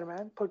see that,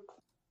 man. But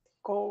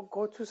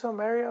go to some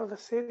area of the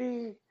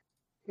city,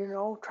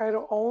 try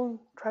to own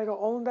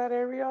that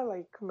area,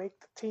 make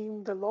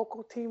the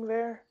local team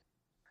there,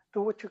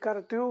 do what you got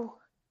to do,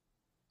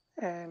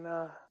 and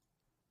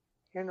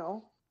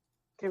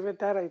give it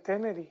that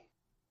identity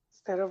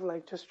instead of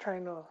just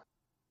trying to.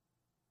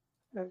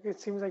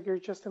 It seems like you're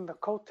just in the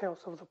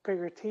coattails of the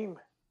bigger team.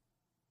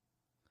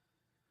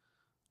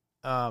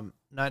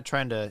 Not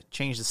trying to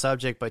change the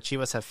subject, but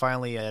Chivas have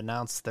finally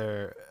announced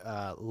their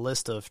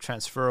list of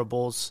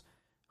transferables.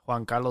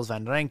 Juan Carlos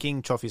Van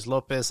Ranking, Chofis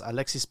Lopez,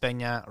 Alexis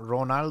Peña,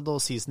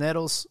 Ronaldo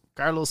Cisneros,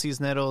 Carlos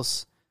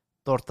Cisneros,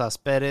 Tortas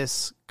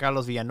Pérez,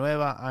 Carlos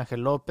Villanueva,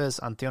 Ángel López,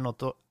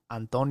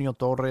 Antonio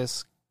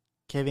Torres,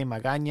 Kevin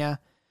Magaña,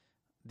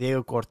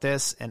 Diego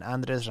Cortés, and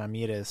Andres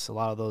Ramirez. A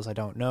lot of those I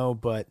don't know,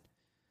 but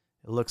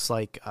it looks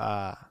like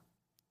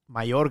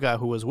Mayorga,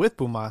 who was with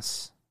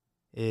Pumas,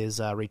 is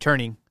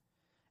returning.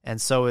 And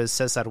so is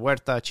Cesar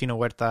Huerta, Chino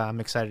Huerta. I'm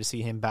excited to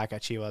see him back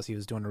at Chivas. He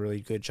was doing a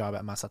really good job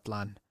at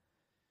Mazatlan.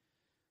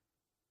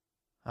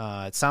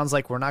 It sounds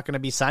like we're not going to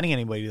be signing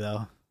anybody,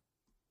 though.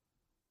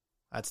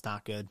 That's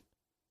not good.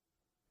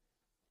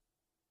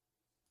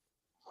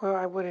 Well,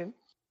 I wouldn't.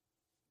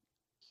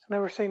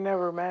 Never say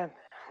never, man.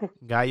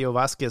 Gallo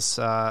Vasquez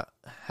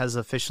has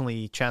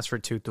officially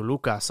transferred to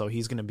Toluca, so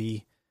he's going to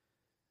be,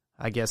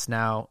 I guess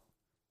now,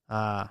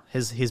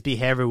 his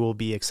behavior will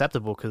be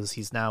acceptable because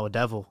he's now a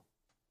devil.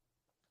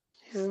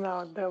 He's now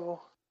a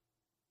devil.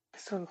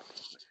 Es un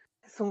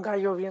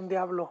gallo bien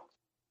diablo.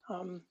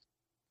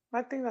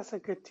 I think that's a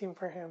good team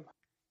for him.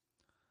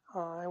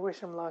 I wish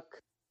him luck.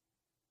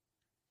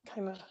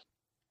 He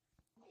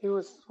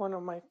was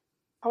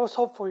I was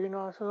hopeful, he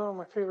was one of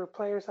my favorite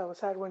players. I was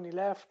sad when he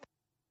left,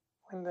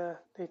 when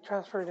they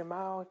transferred him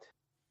out.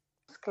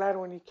 I was glad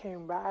when he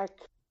came back.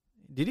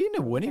 Did he end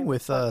up winning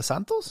with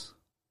Santos?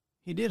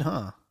 He did,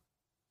 huh?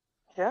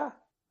 Yeah.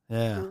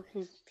 Yeah.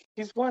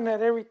 He's won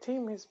at every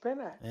team he's been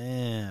at.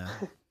 Yeah.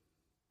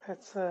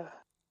 That's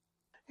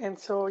and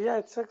so yeah,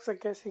 it sucks. I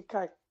guess he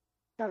got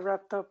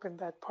wrapped up in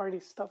that party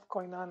stuff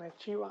going on at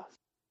Chivas.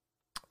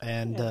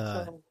 And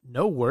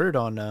no word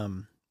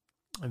on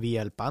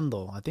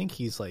Villalpando. I think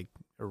he's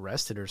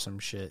arrested or some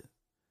shit.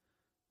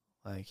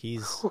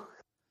 He's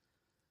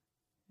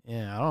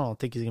yeah, I don't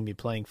think he's gonna be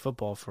playing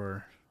football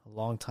for a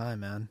long time,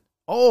 man.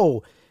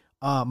 Oh,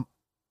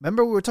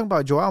 remember we were talking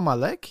about Joao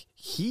Malek?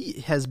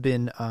 He has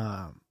been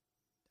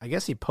I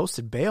guess he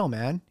posted bail,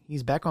 man.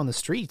 He's back on the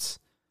streets.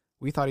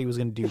 We thought he was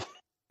going to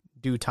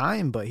do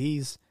time, but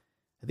I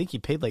think he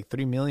paid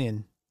 $3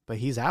 million, but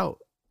he's out.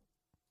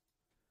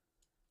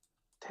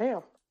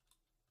 Damn.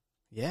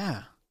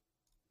 Yeah.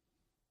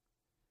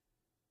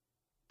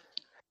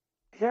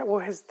 Yeah,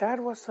 well, his dad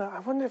was, I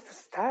wonder if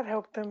his dad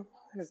helped him.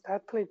 His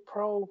dad played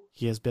pro.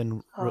 He has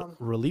been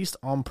released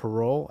on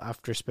parole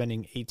after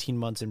spending 18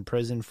 months in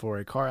prison for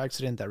a car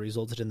accident that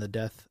resulted in the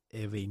death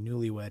of a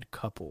newlywed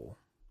couple.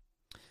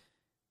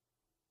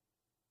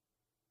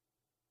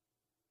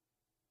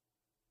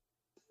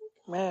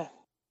 Man,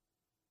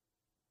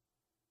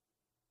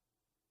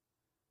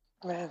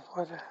 what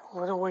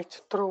a way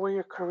to throw away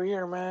your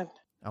career, man.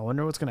 I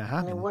wonder what's gonna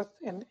happen.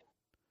 And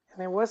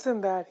it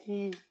wasn't that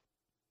it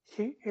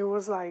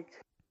was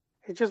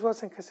it just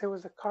wasn't because it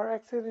was a car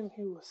accident.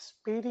 He was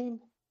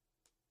speeding,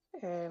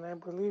 and I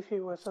believe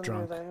he was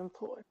under the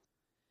influence.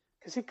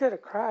 Because he could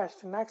have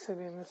crashed. An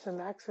accident is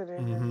an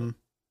accident, and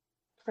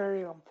it's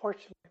very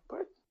unfortunate.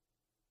 But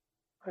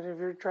if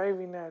you're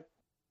driving at,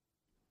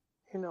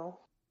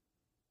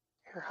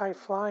 you're high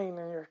flying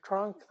and you're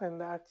drunk, then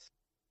that's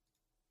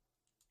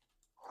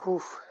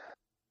que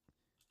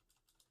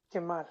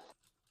mal.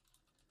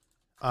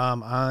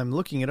 I'm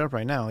looking it up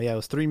right now. Yeah, it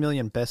was 3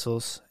 million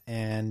pesos,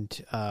 and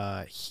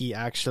he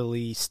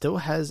actually still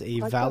has a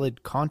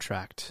valid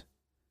contract.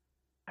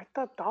 I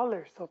thought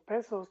dollars, so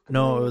pesos.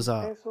 No, it was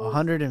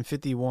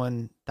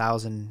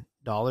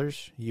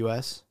 $151,000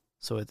 US.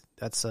 So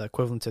that's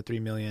equivalent to 3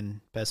 million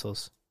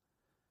pesos.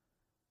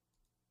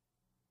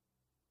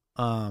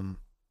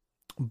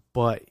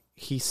 But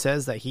he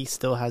says that he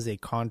still has a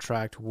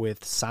contract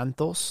with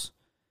Santos,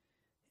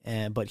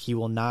 but he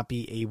will not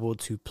be able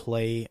to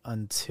play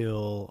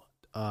until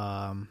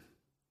it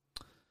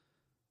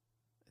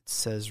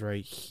says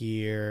right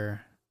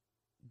here,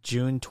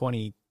 June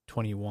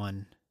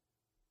 2021.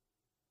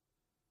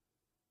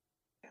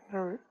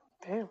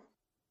 Damn.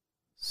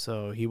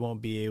 So he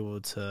won't be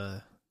able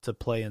to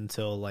play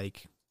until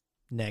like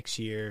next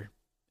year,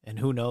 and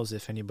who knows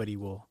if anybody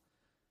will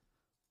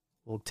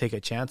take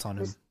a chance on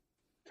him.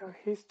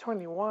 He's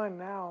 21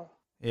 now.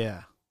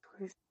 Yeah.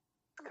 He's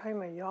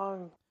kind of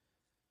young.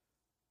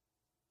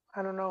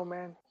 I don't know,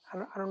 man.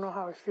 I don't know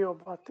how I feel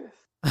about this.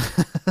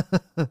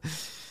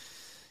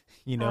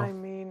 You know, I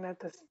mean,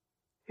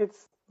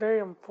 it's very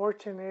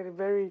unfortunate,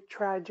 very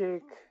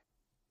tragic.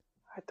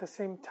 At the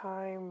same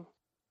time,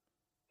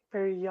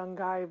 very young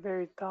guy,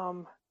 very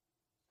dumb.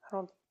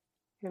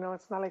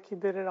 It's not like he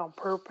did it on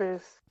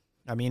purpose.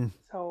 I mean,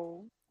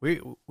 so we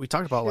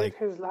talked about like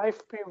his life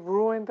be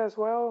ruined as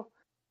well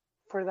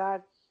for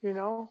that.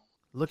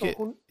 Look at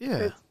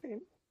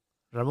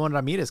Ramon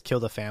Ramirez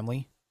killed a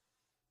family.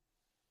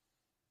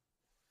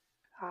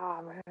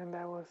 Ah, man,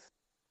 that was...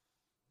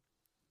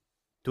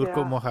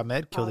 Turco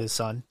Mohamed killed his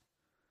son.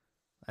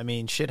 I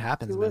mean, shit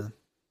happens, man.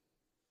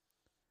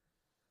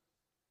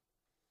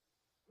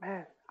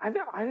 Man, I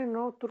didn't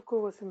know Turco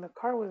was in the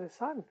car with his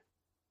son.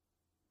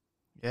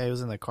 Yeah, he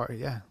was in the car.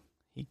 Yeah,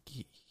 he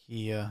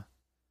it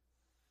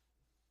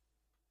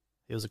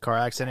was a car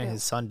accident.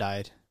 His son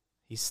died.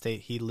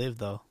 He lived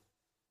though.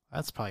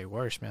 That's probably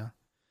worse, man.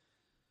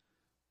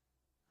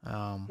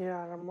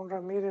 Yeah, Ramon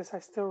Ramirez. I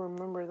still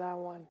remember that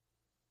one.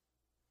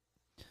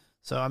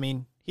 So I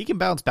mean, he can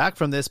bounce back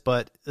from this,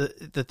 but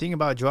the thing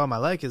about Joao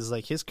Malek is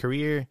like his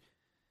career.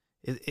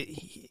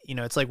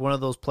 It's like one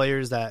of those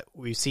players that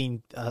we've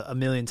seen a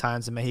million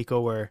times in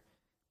Mexico where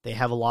they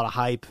have a lot of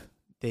hype.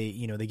 They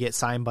get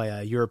signed by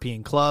a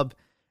European club,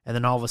 and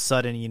then all of a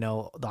sudden,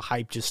 the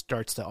hype just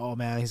starts to, oh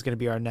man, he's going to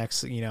be our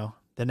next, the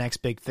next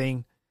big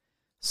thing.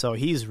 So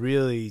he's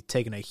really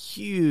taken a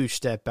huge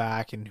step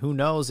back, and who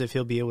knows if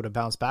he'll be able to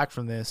bounce back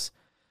from this.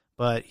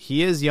 But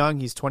he is young.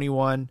 He's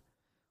 21.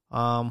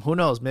 Who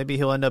knows? Maybe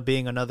he'll end up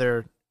being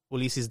another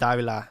Ulises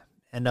Davila,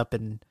 end up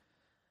in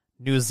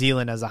New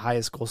Zealand as the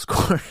highest goal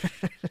scorer.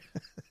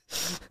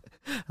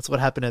 That's what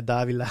happened to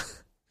Davila.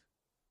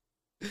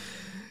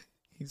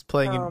 He's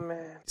playing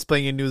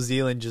in New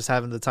Zealand, just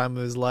having the time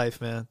of his life,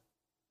 man.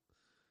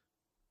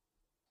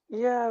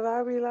 Yeah,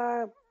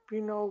 Davila,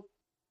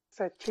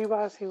 at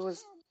Chivas, he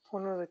was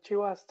one of the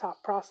Chivas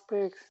top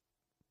prospects.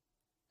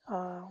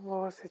 What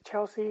was it,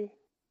 Chelsea?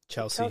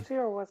 Chelsea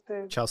or was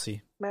it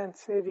Chelsea? Man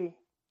City.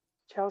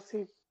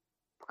 Chelsea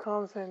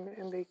comes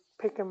and they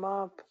pick him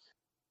up.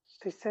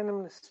 They send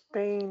him to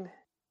Spain.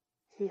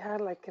 He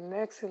had like an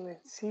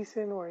excellent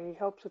season where he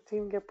helps the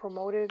team get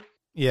promoted.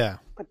 Yeah.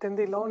 But then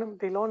they loan him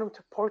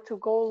to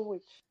Portugal,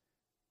 which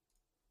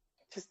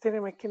just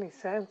didn't make any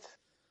sense,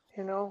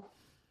 And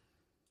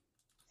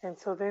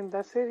so then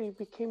that's it. He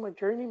became a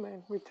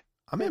journeyman.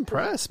 I'm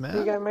impressed, man.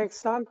 Liga MX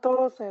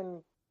Santos,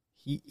 and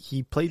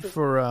he played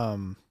for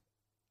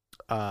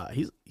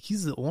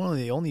he's one of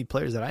the only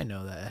players that I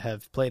know that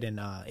have played in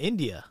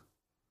India.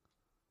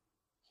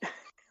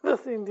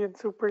 The Indian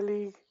Super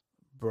League.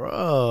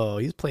 Bro,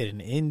 he's played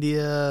in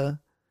India.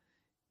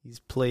 He's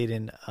played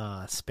in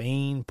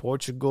Spain,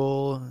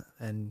 Portugal,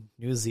 and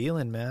New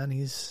Zealand, man.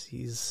 He's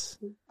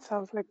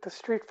sounds like the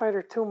Street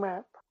Fighter 2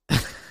 map.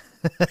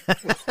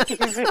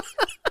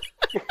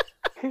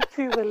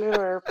 He's a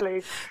little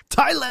airplane.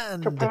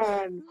 Thailand,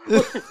 Japan,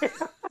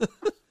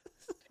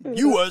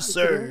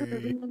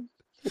 USA.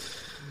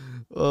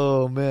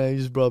 Oh man, you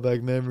just brought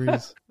back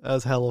memories. That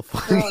was hella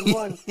funny. Round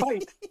one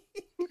fight.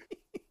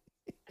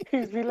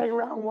 He'd be like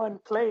round one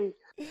play.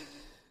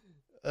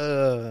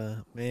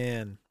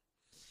 Man.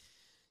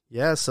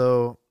 Yeah,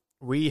 so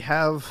we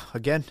have,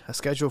 again, a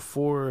schedule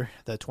for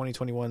the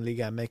 2021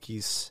 Liga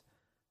MX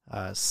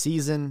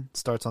season.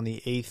 Starts on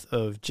the 8th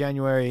of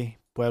January,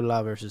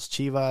 Puebla versus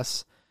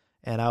Chivas.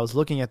 And I was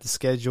looking at the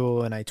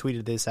schedule, and I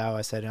tweeted this out.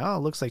 I said, it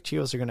looks like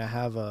Chivas are going to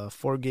have a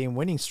 4-game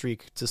winning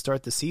streak to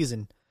start the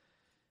season.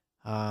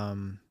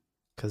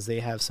 Because they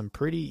have some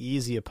pretty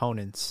easy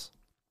opponents.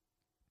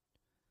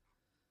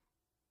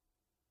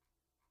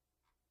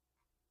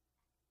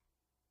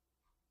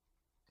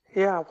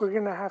 Yeah, we're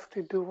gonna have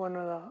to do one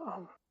of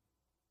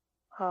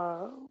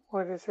the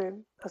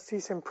a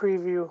season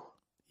preview.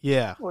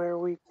 Yeah, where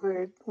we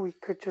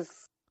could just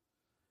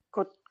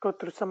go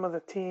through some of the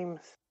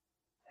teams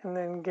and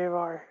then give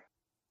our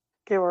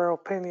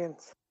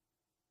opinions.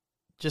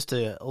 Just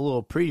a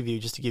little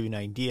preview, just to give you an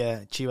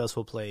idea. Chivas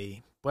will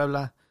play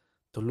Puebla,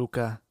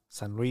 Toluca,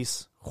 San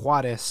Luis,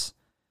 Juarez,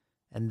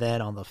 and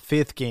then on the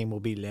 5th game will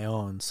be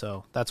León.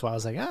 So that's why I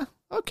was like,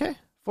 okay,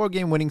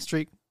 4-game winning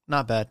streak,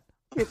 not bad.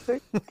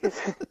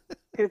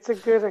 It's a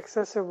good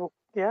accessible.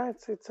 Yeah,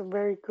 it's a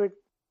very good.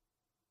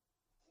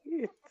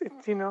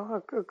 It's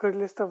a good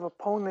list of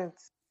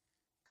opponents.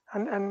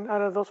 And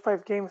out of those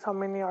 5 games, how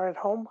many are at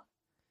home?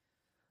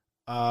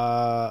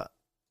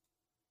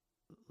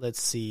 Let's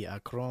see,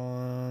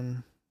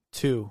 Akron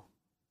 2.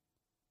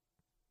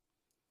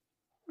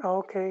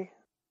 Okay.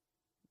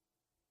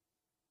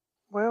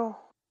 Well,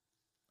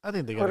 I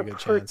think they got a good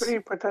chance.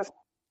 3, but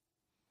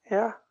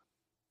yeah.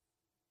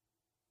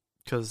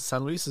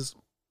 because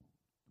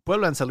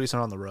Puebla and San Luis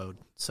are on the road,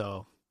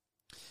 so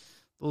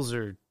those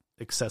are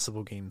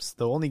accessible games.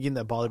 The only game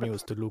that bothered me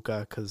was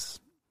Toluca because,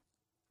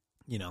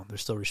 they're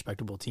still a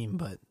respectable team,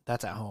 but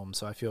that's at home,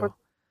 so I feel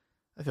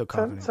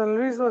confident. San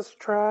Luis was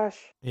trash.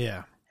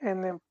 Yeah.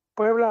 And then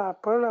Puebla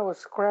was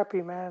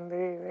scrappy, man.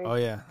 They oh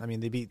yeah, I mean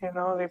they beat.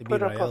 They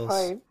put up a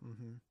fight.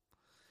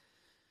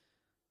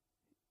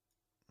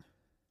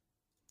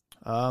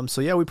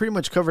 So yeah, we pretty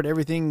much covered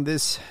everything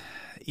this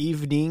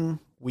evening.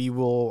 We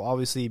will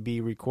obviously be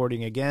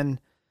recording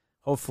again.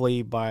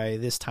 Hopefully by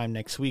this time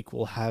next week,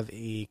 we'll have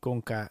a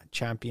Conca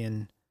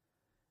champion,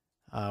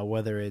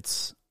 whether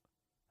it's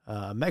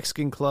a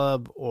Mexican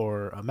club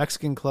or a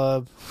Mexican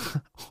club,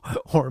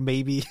 or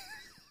maybe,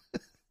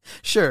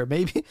 sure,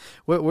 maybe.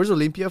 Where's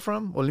Olimpia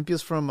from?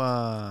 Olimpia's from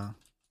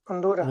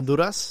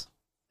Honduras.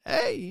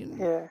 Hey,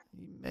 yeah.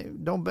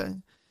 Don't bet.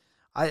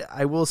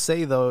 I will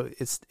say though,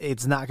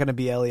 it's not going to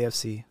be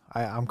LAFC.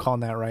 I'm calling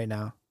that right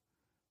now.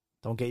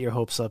 Don't get your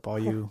hopes up, all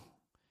you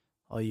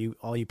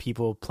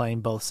people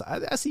playing both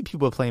sides. I see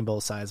people playing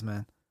both sides,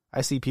 man.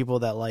 I see people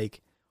that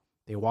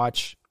they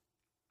watch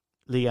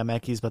Liga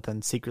MX, but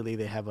then secretly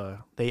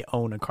they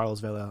own a Carlos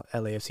Vela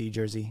LAFC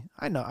jersey.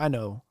 I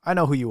know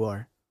who you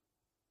are.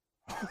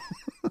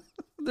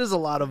 There's a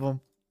lot of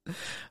them.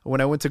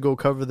 When I went to go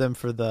cover them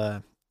for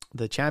the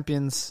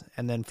champions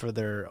and then for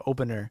their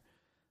opener,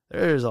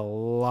 there's a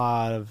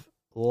lot of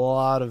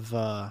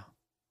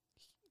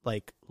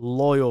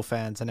loyal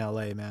fans in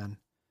LA, man.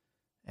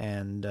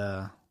 And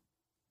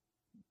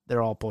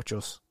they're all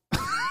pochos.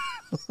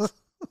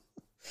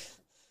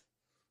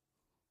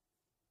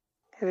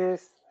 It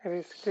is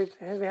good.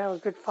 They have a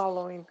good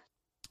following.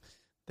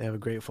 They have a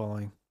great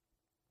following.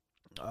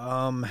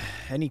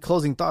 Any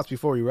closing thoughts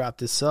before we wrap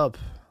this up?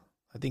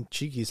 I think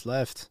Chiqui's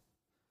left.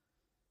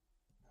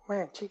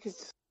 Man,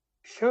 Chiqui's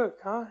shook,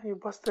 huh? You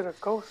busted a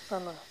ghost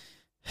on a...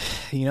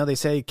 They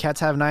say cats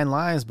have 9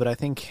 lives, but I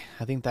think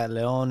that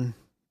Leon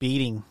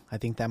beating, I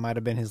think that might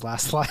have been his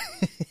last life.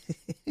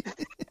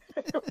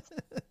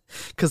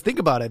 Because think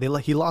about it,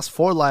 he lost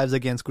 4 lives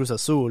against Cruz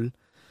Azul.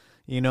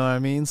 You know what I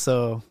mean?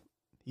 So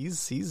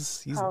he's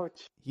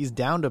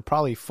down to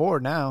probably 4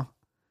 now.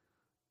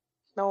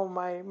 No,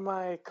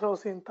 my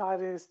closing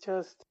thought is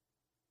just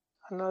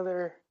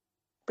another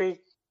big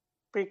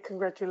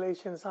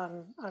congratulations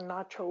on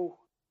Nacho.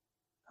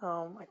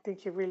 I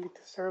think he really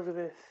deserved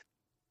this.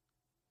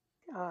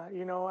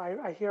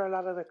 I hear a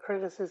lot of the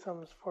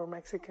criticisms for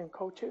Mexican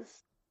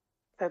coaches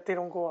that they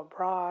don't go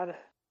abroad,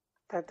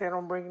 that they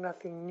don't bring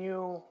nothing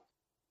new.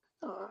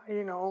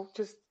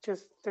 Just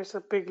there's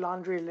a big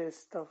laundry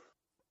list of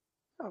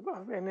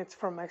and it's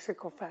from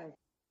Mexico fans.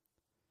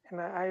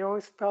 And I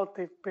always felt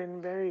they've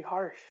been very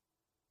harsh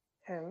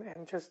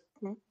and just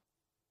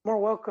more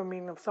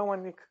welcoming of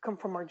someone. You could come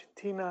from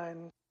Argentina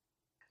and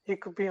you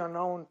could be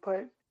unknown,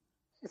 but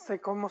it's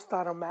like almost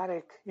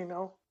automatic,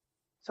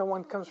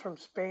 Someone comes from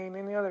Spain,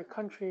 any other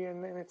country,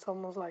 and it's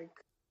almost like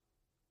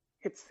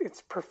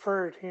it's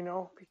preferred,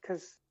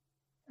 because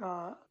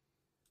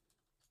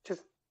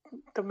just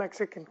the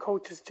Mexican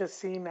coach is just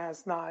seen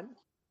as not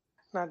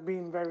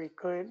being very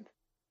good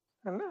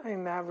and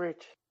in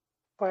average.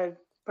 But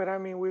I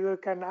mean, we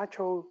look at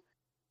Nacho.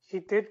 He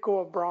did go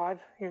abroad,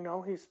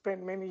 He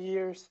spent many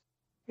years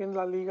in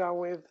La Liga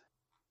with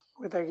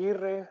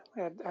Aguirre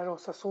at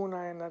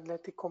Osasuna and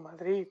Atletico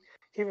Madrid.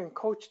 He even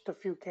coached a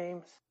few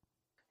games.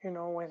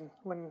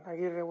 When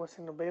Aguirre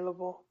wasn't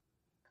available,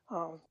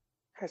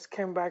 has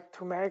came back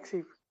to Mex.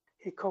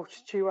 He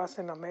coached Chivas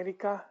in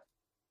America.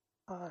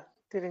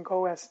 Didn't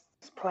go as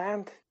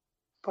planned,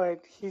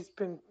 but he's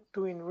been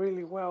doing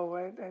really well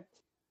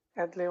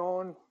at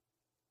León.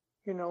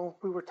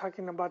 We were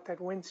talking about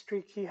that win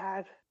streak he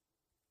had.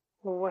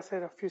 What was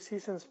it, a few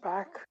seasons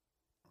back?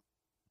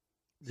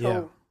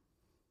 So,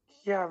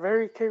 yeah,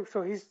 very capable.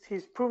 So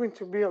he's proven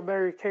to be a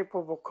very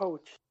capable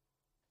coach,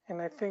 and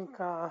I think.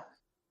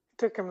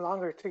 Took him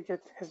longer to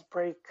get his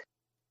break,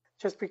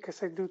 just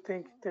because I do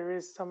think there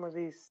is some of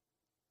these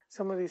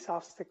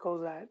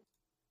obstacles that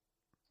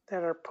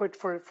are put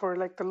for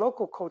like the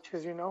local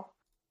coaches,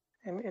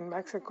 in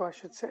Mexico, I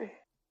should say,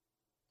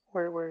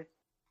 where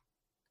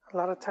a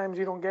lot of times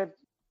you don't get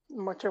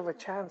much of a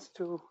chance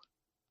to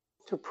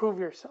prove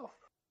yourself.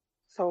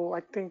 So I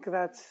think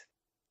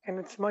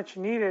it's much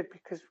needed,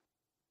 because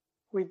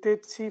we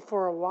did see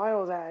for a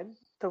while that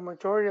the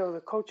majority of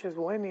the coaches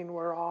winning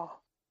were all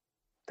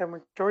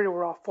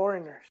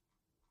foreigners,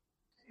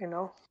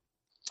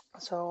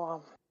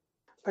 So,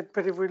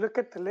 but if we look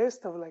at the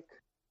list of like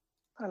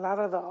a lot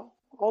of the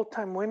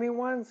all-time winning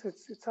ones,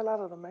 it's a lot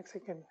of the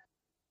Mexican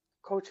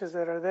coaches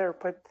that are there.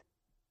 But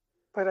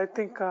I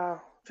think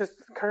just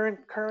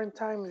current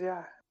times,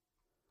 yeah,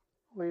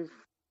 we've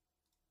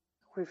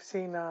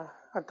seen a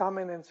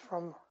dominance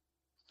from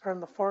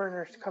the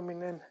foreigners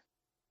coming in.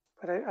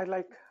 But I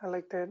like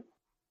that,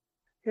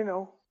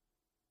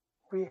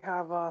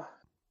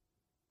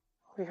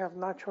 we have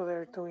Nacho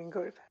there doing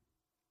good.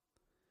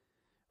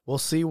 We'll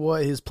see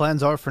what his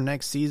plans are for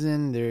next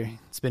season.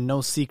 It's been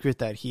no secret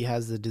that he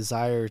has the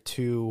desire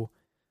to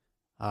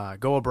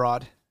go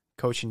abroad,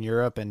 coach in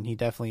Europe, and he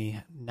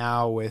definitely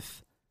now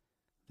with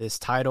this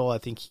title, I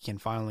think he can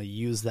finally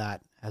use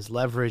that as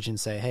leverage and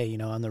say, hey,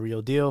 I'm the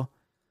real deal.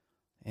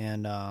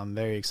 And I'm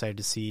very excited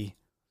to see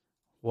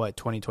what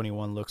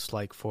 2021 looks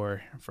like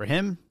for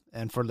him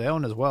and for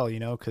Leon as well,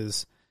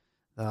 because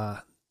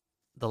the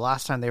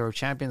last time they were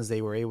champions,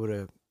 they were able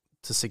to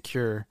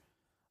secure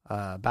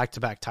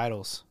back-to-back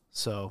titles.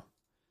 So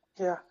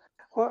yeah,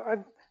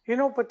 well,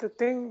 but the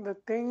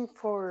thing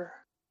for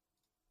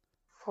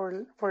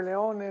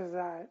Leon is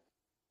that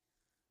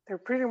they're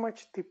pretty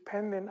much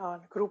dependent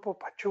on Grupo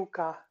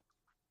Pachuca,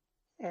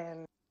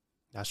 and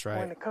that's right.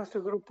 When it comes to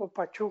Grupo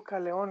Pachuca,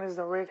 Leon is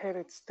the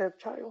red-headed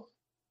stepchild.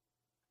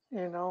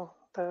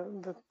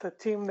 The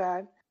team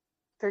that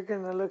they're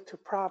gonna look to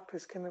prop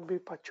is gonna be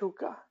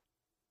Pachuca.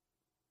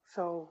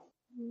 So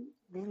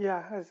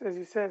yeah, as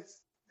you said,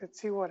 let's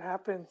see what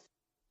happens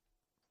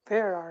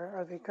there.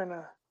 Are they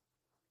gonna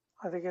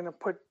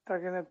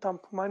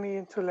dump money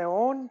into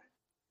Leon,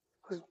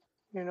 who's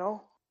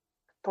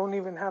don't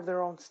even have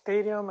their own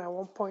stadium? At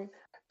one point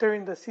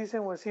during the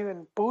season was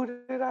even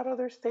booted out of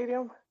their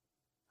stadium.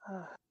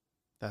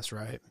 That's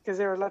right. Because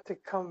they were allowed to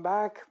come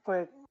back,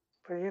 but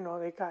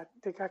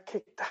they got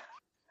kicked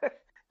out.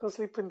 Go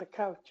sleep in the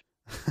couch.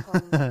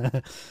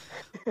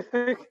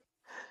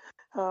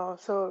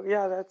 So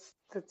yeah, let's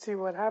see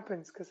what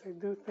happens, because I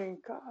do think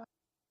a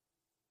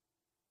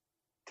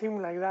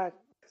team like that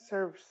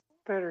deserves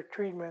better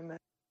treatment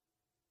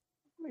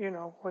than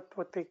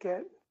what they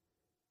get.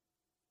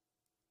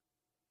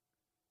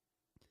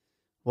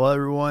 Well,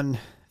 everyone,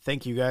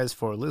 thank you guys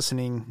for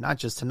listening, not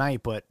just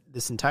tonight, but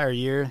this entire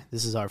year.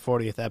 This is our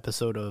 40th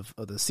episode of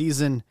the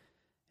season,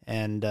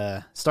 and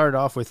started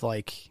off with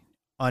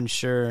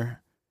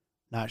unsure,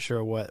 not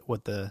sure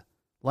what the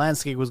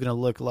landscape was going to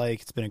look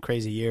like. It's been a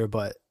crazy year,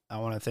 but I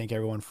want to thank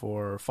everyone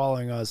for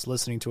following us,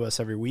 listening to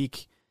us every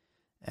week,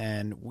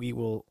 and we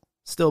will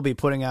still be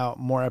putting out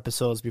more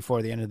episodes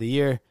before the end of the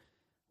year.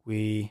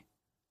 We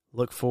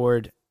look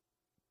forward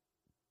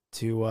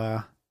to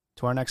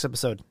our next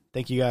episode.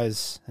 Thank you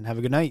guys, and have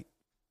a good night.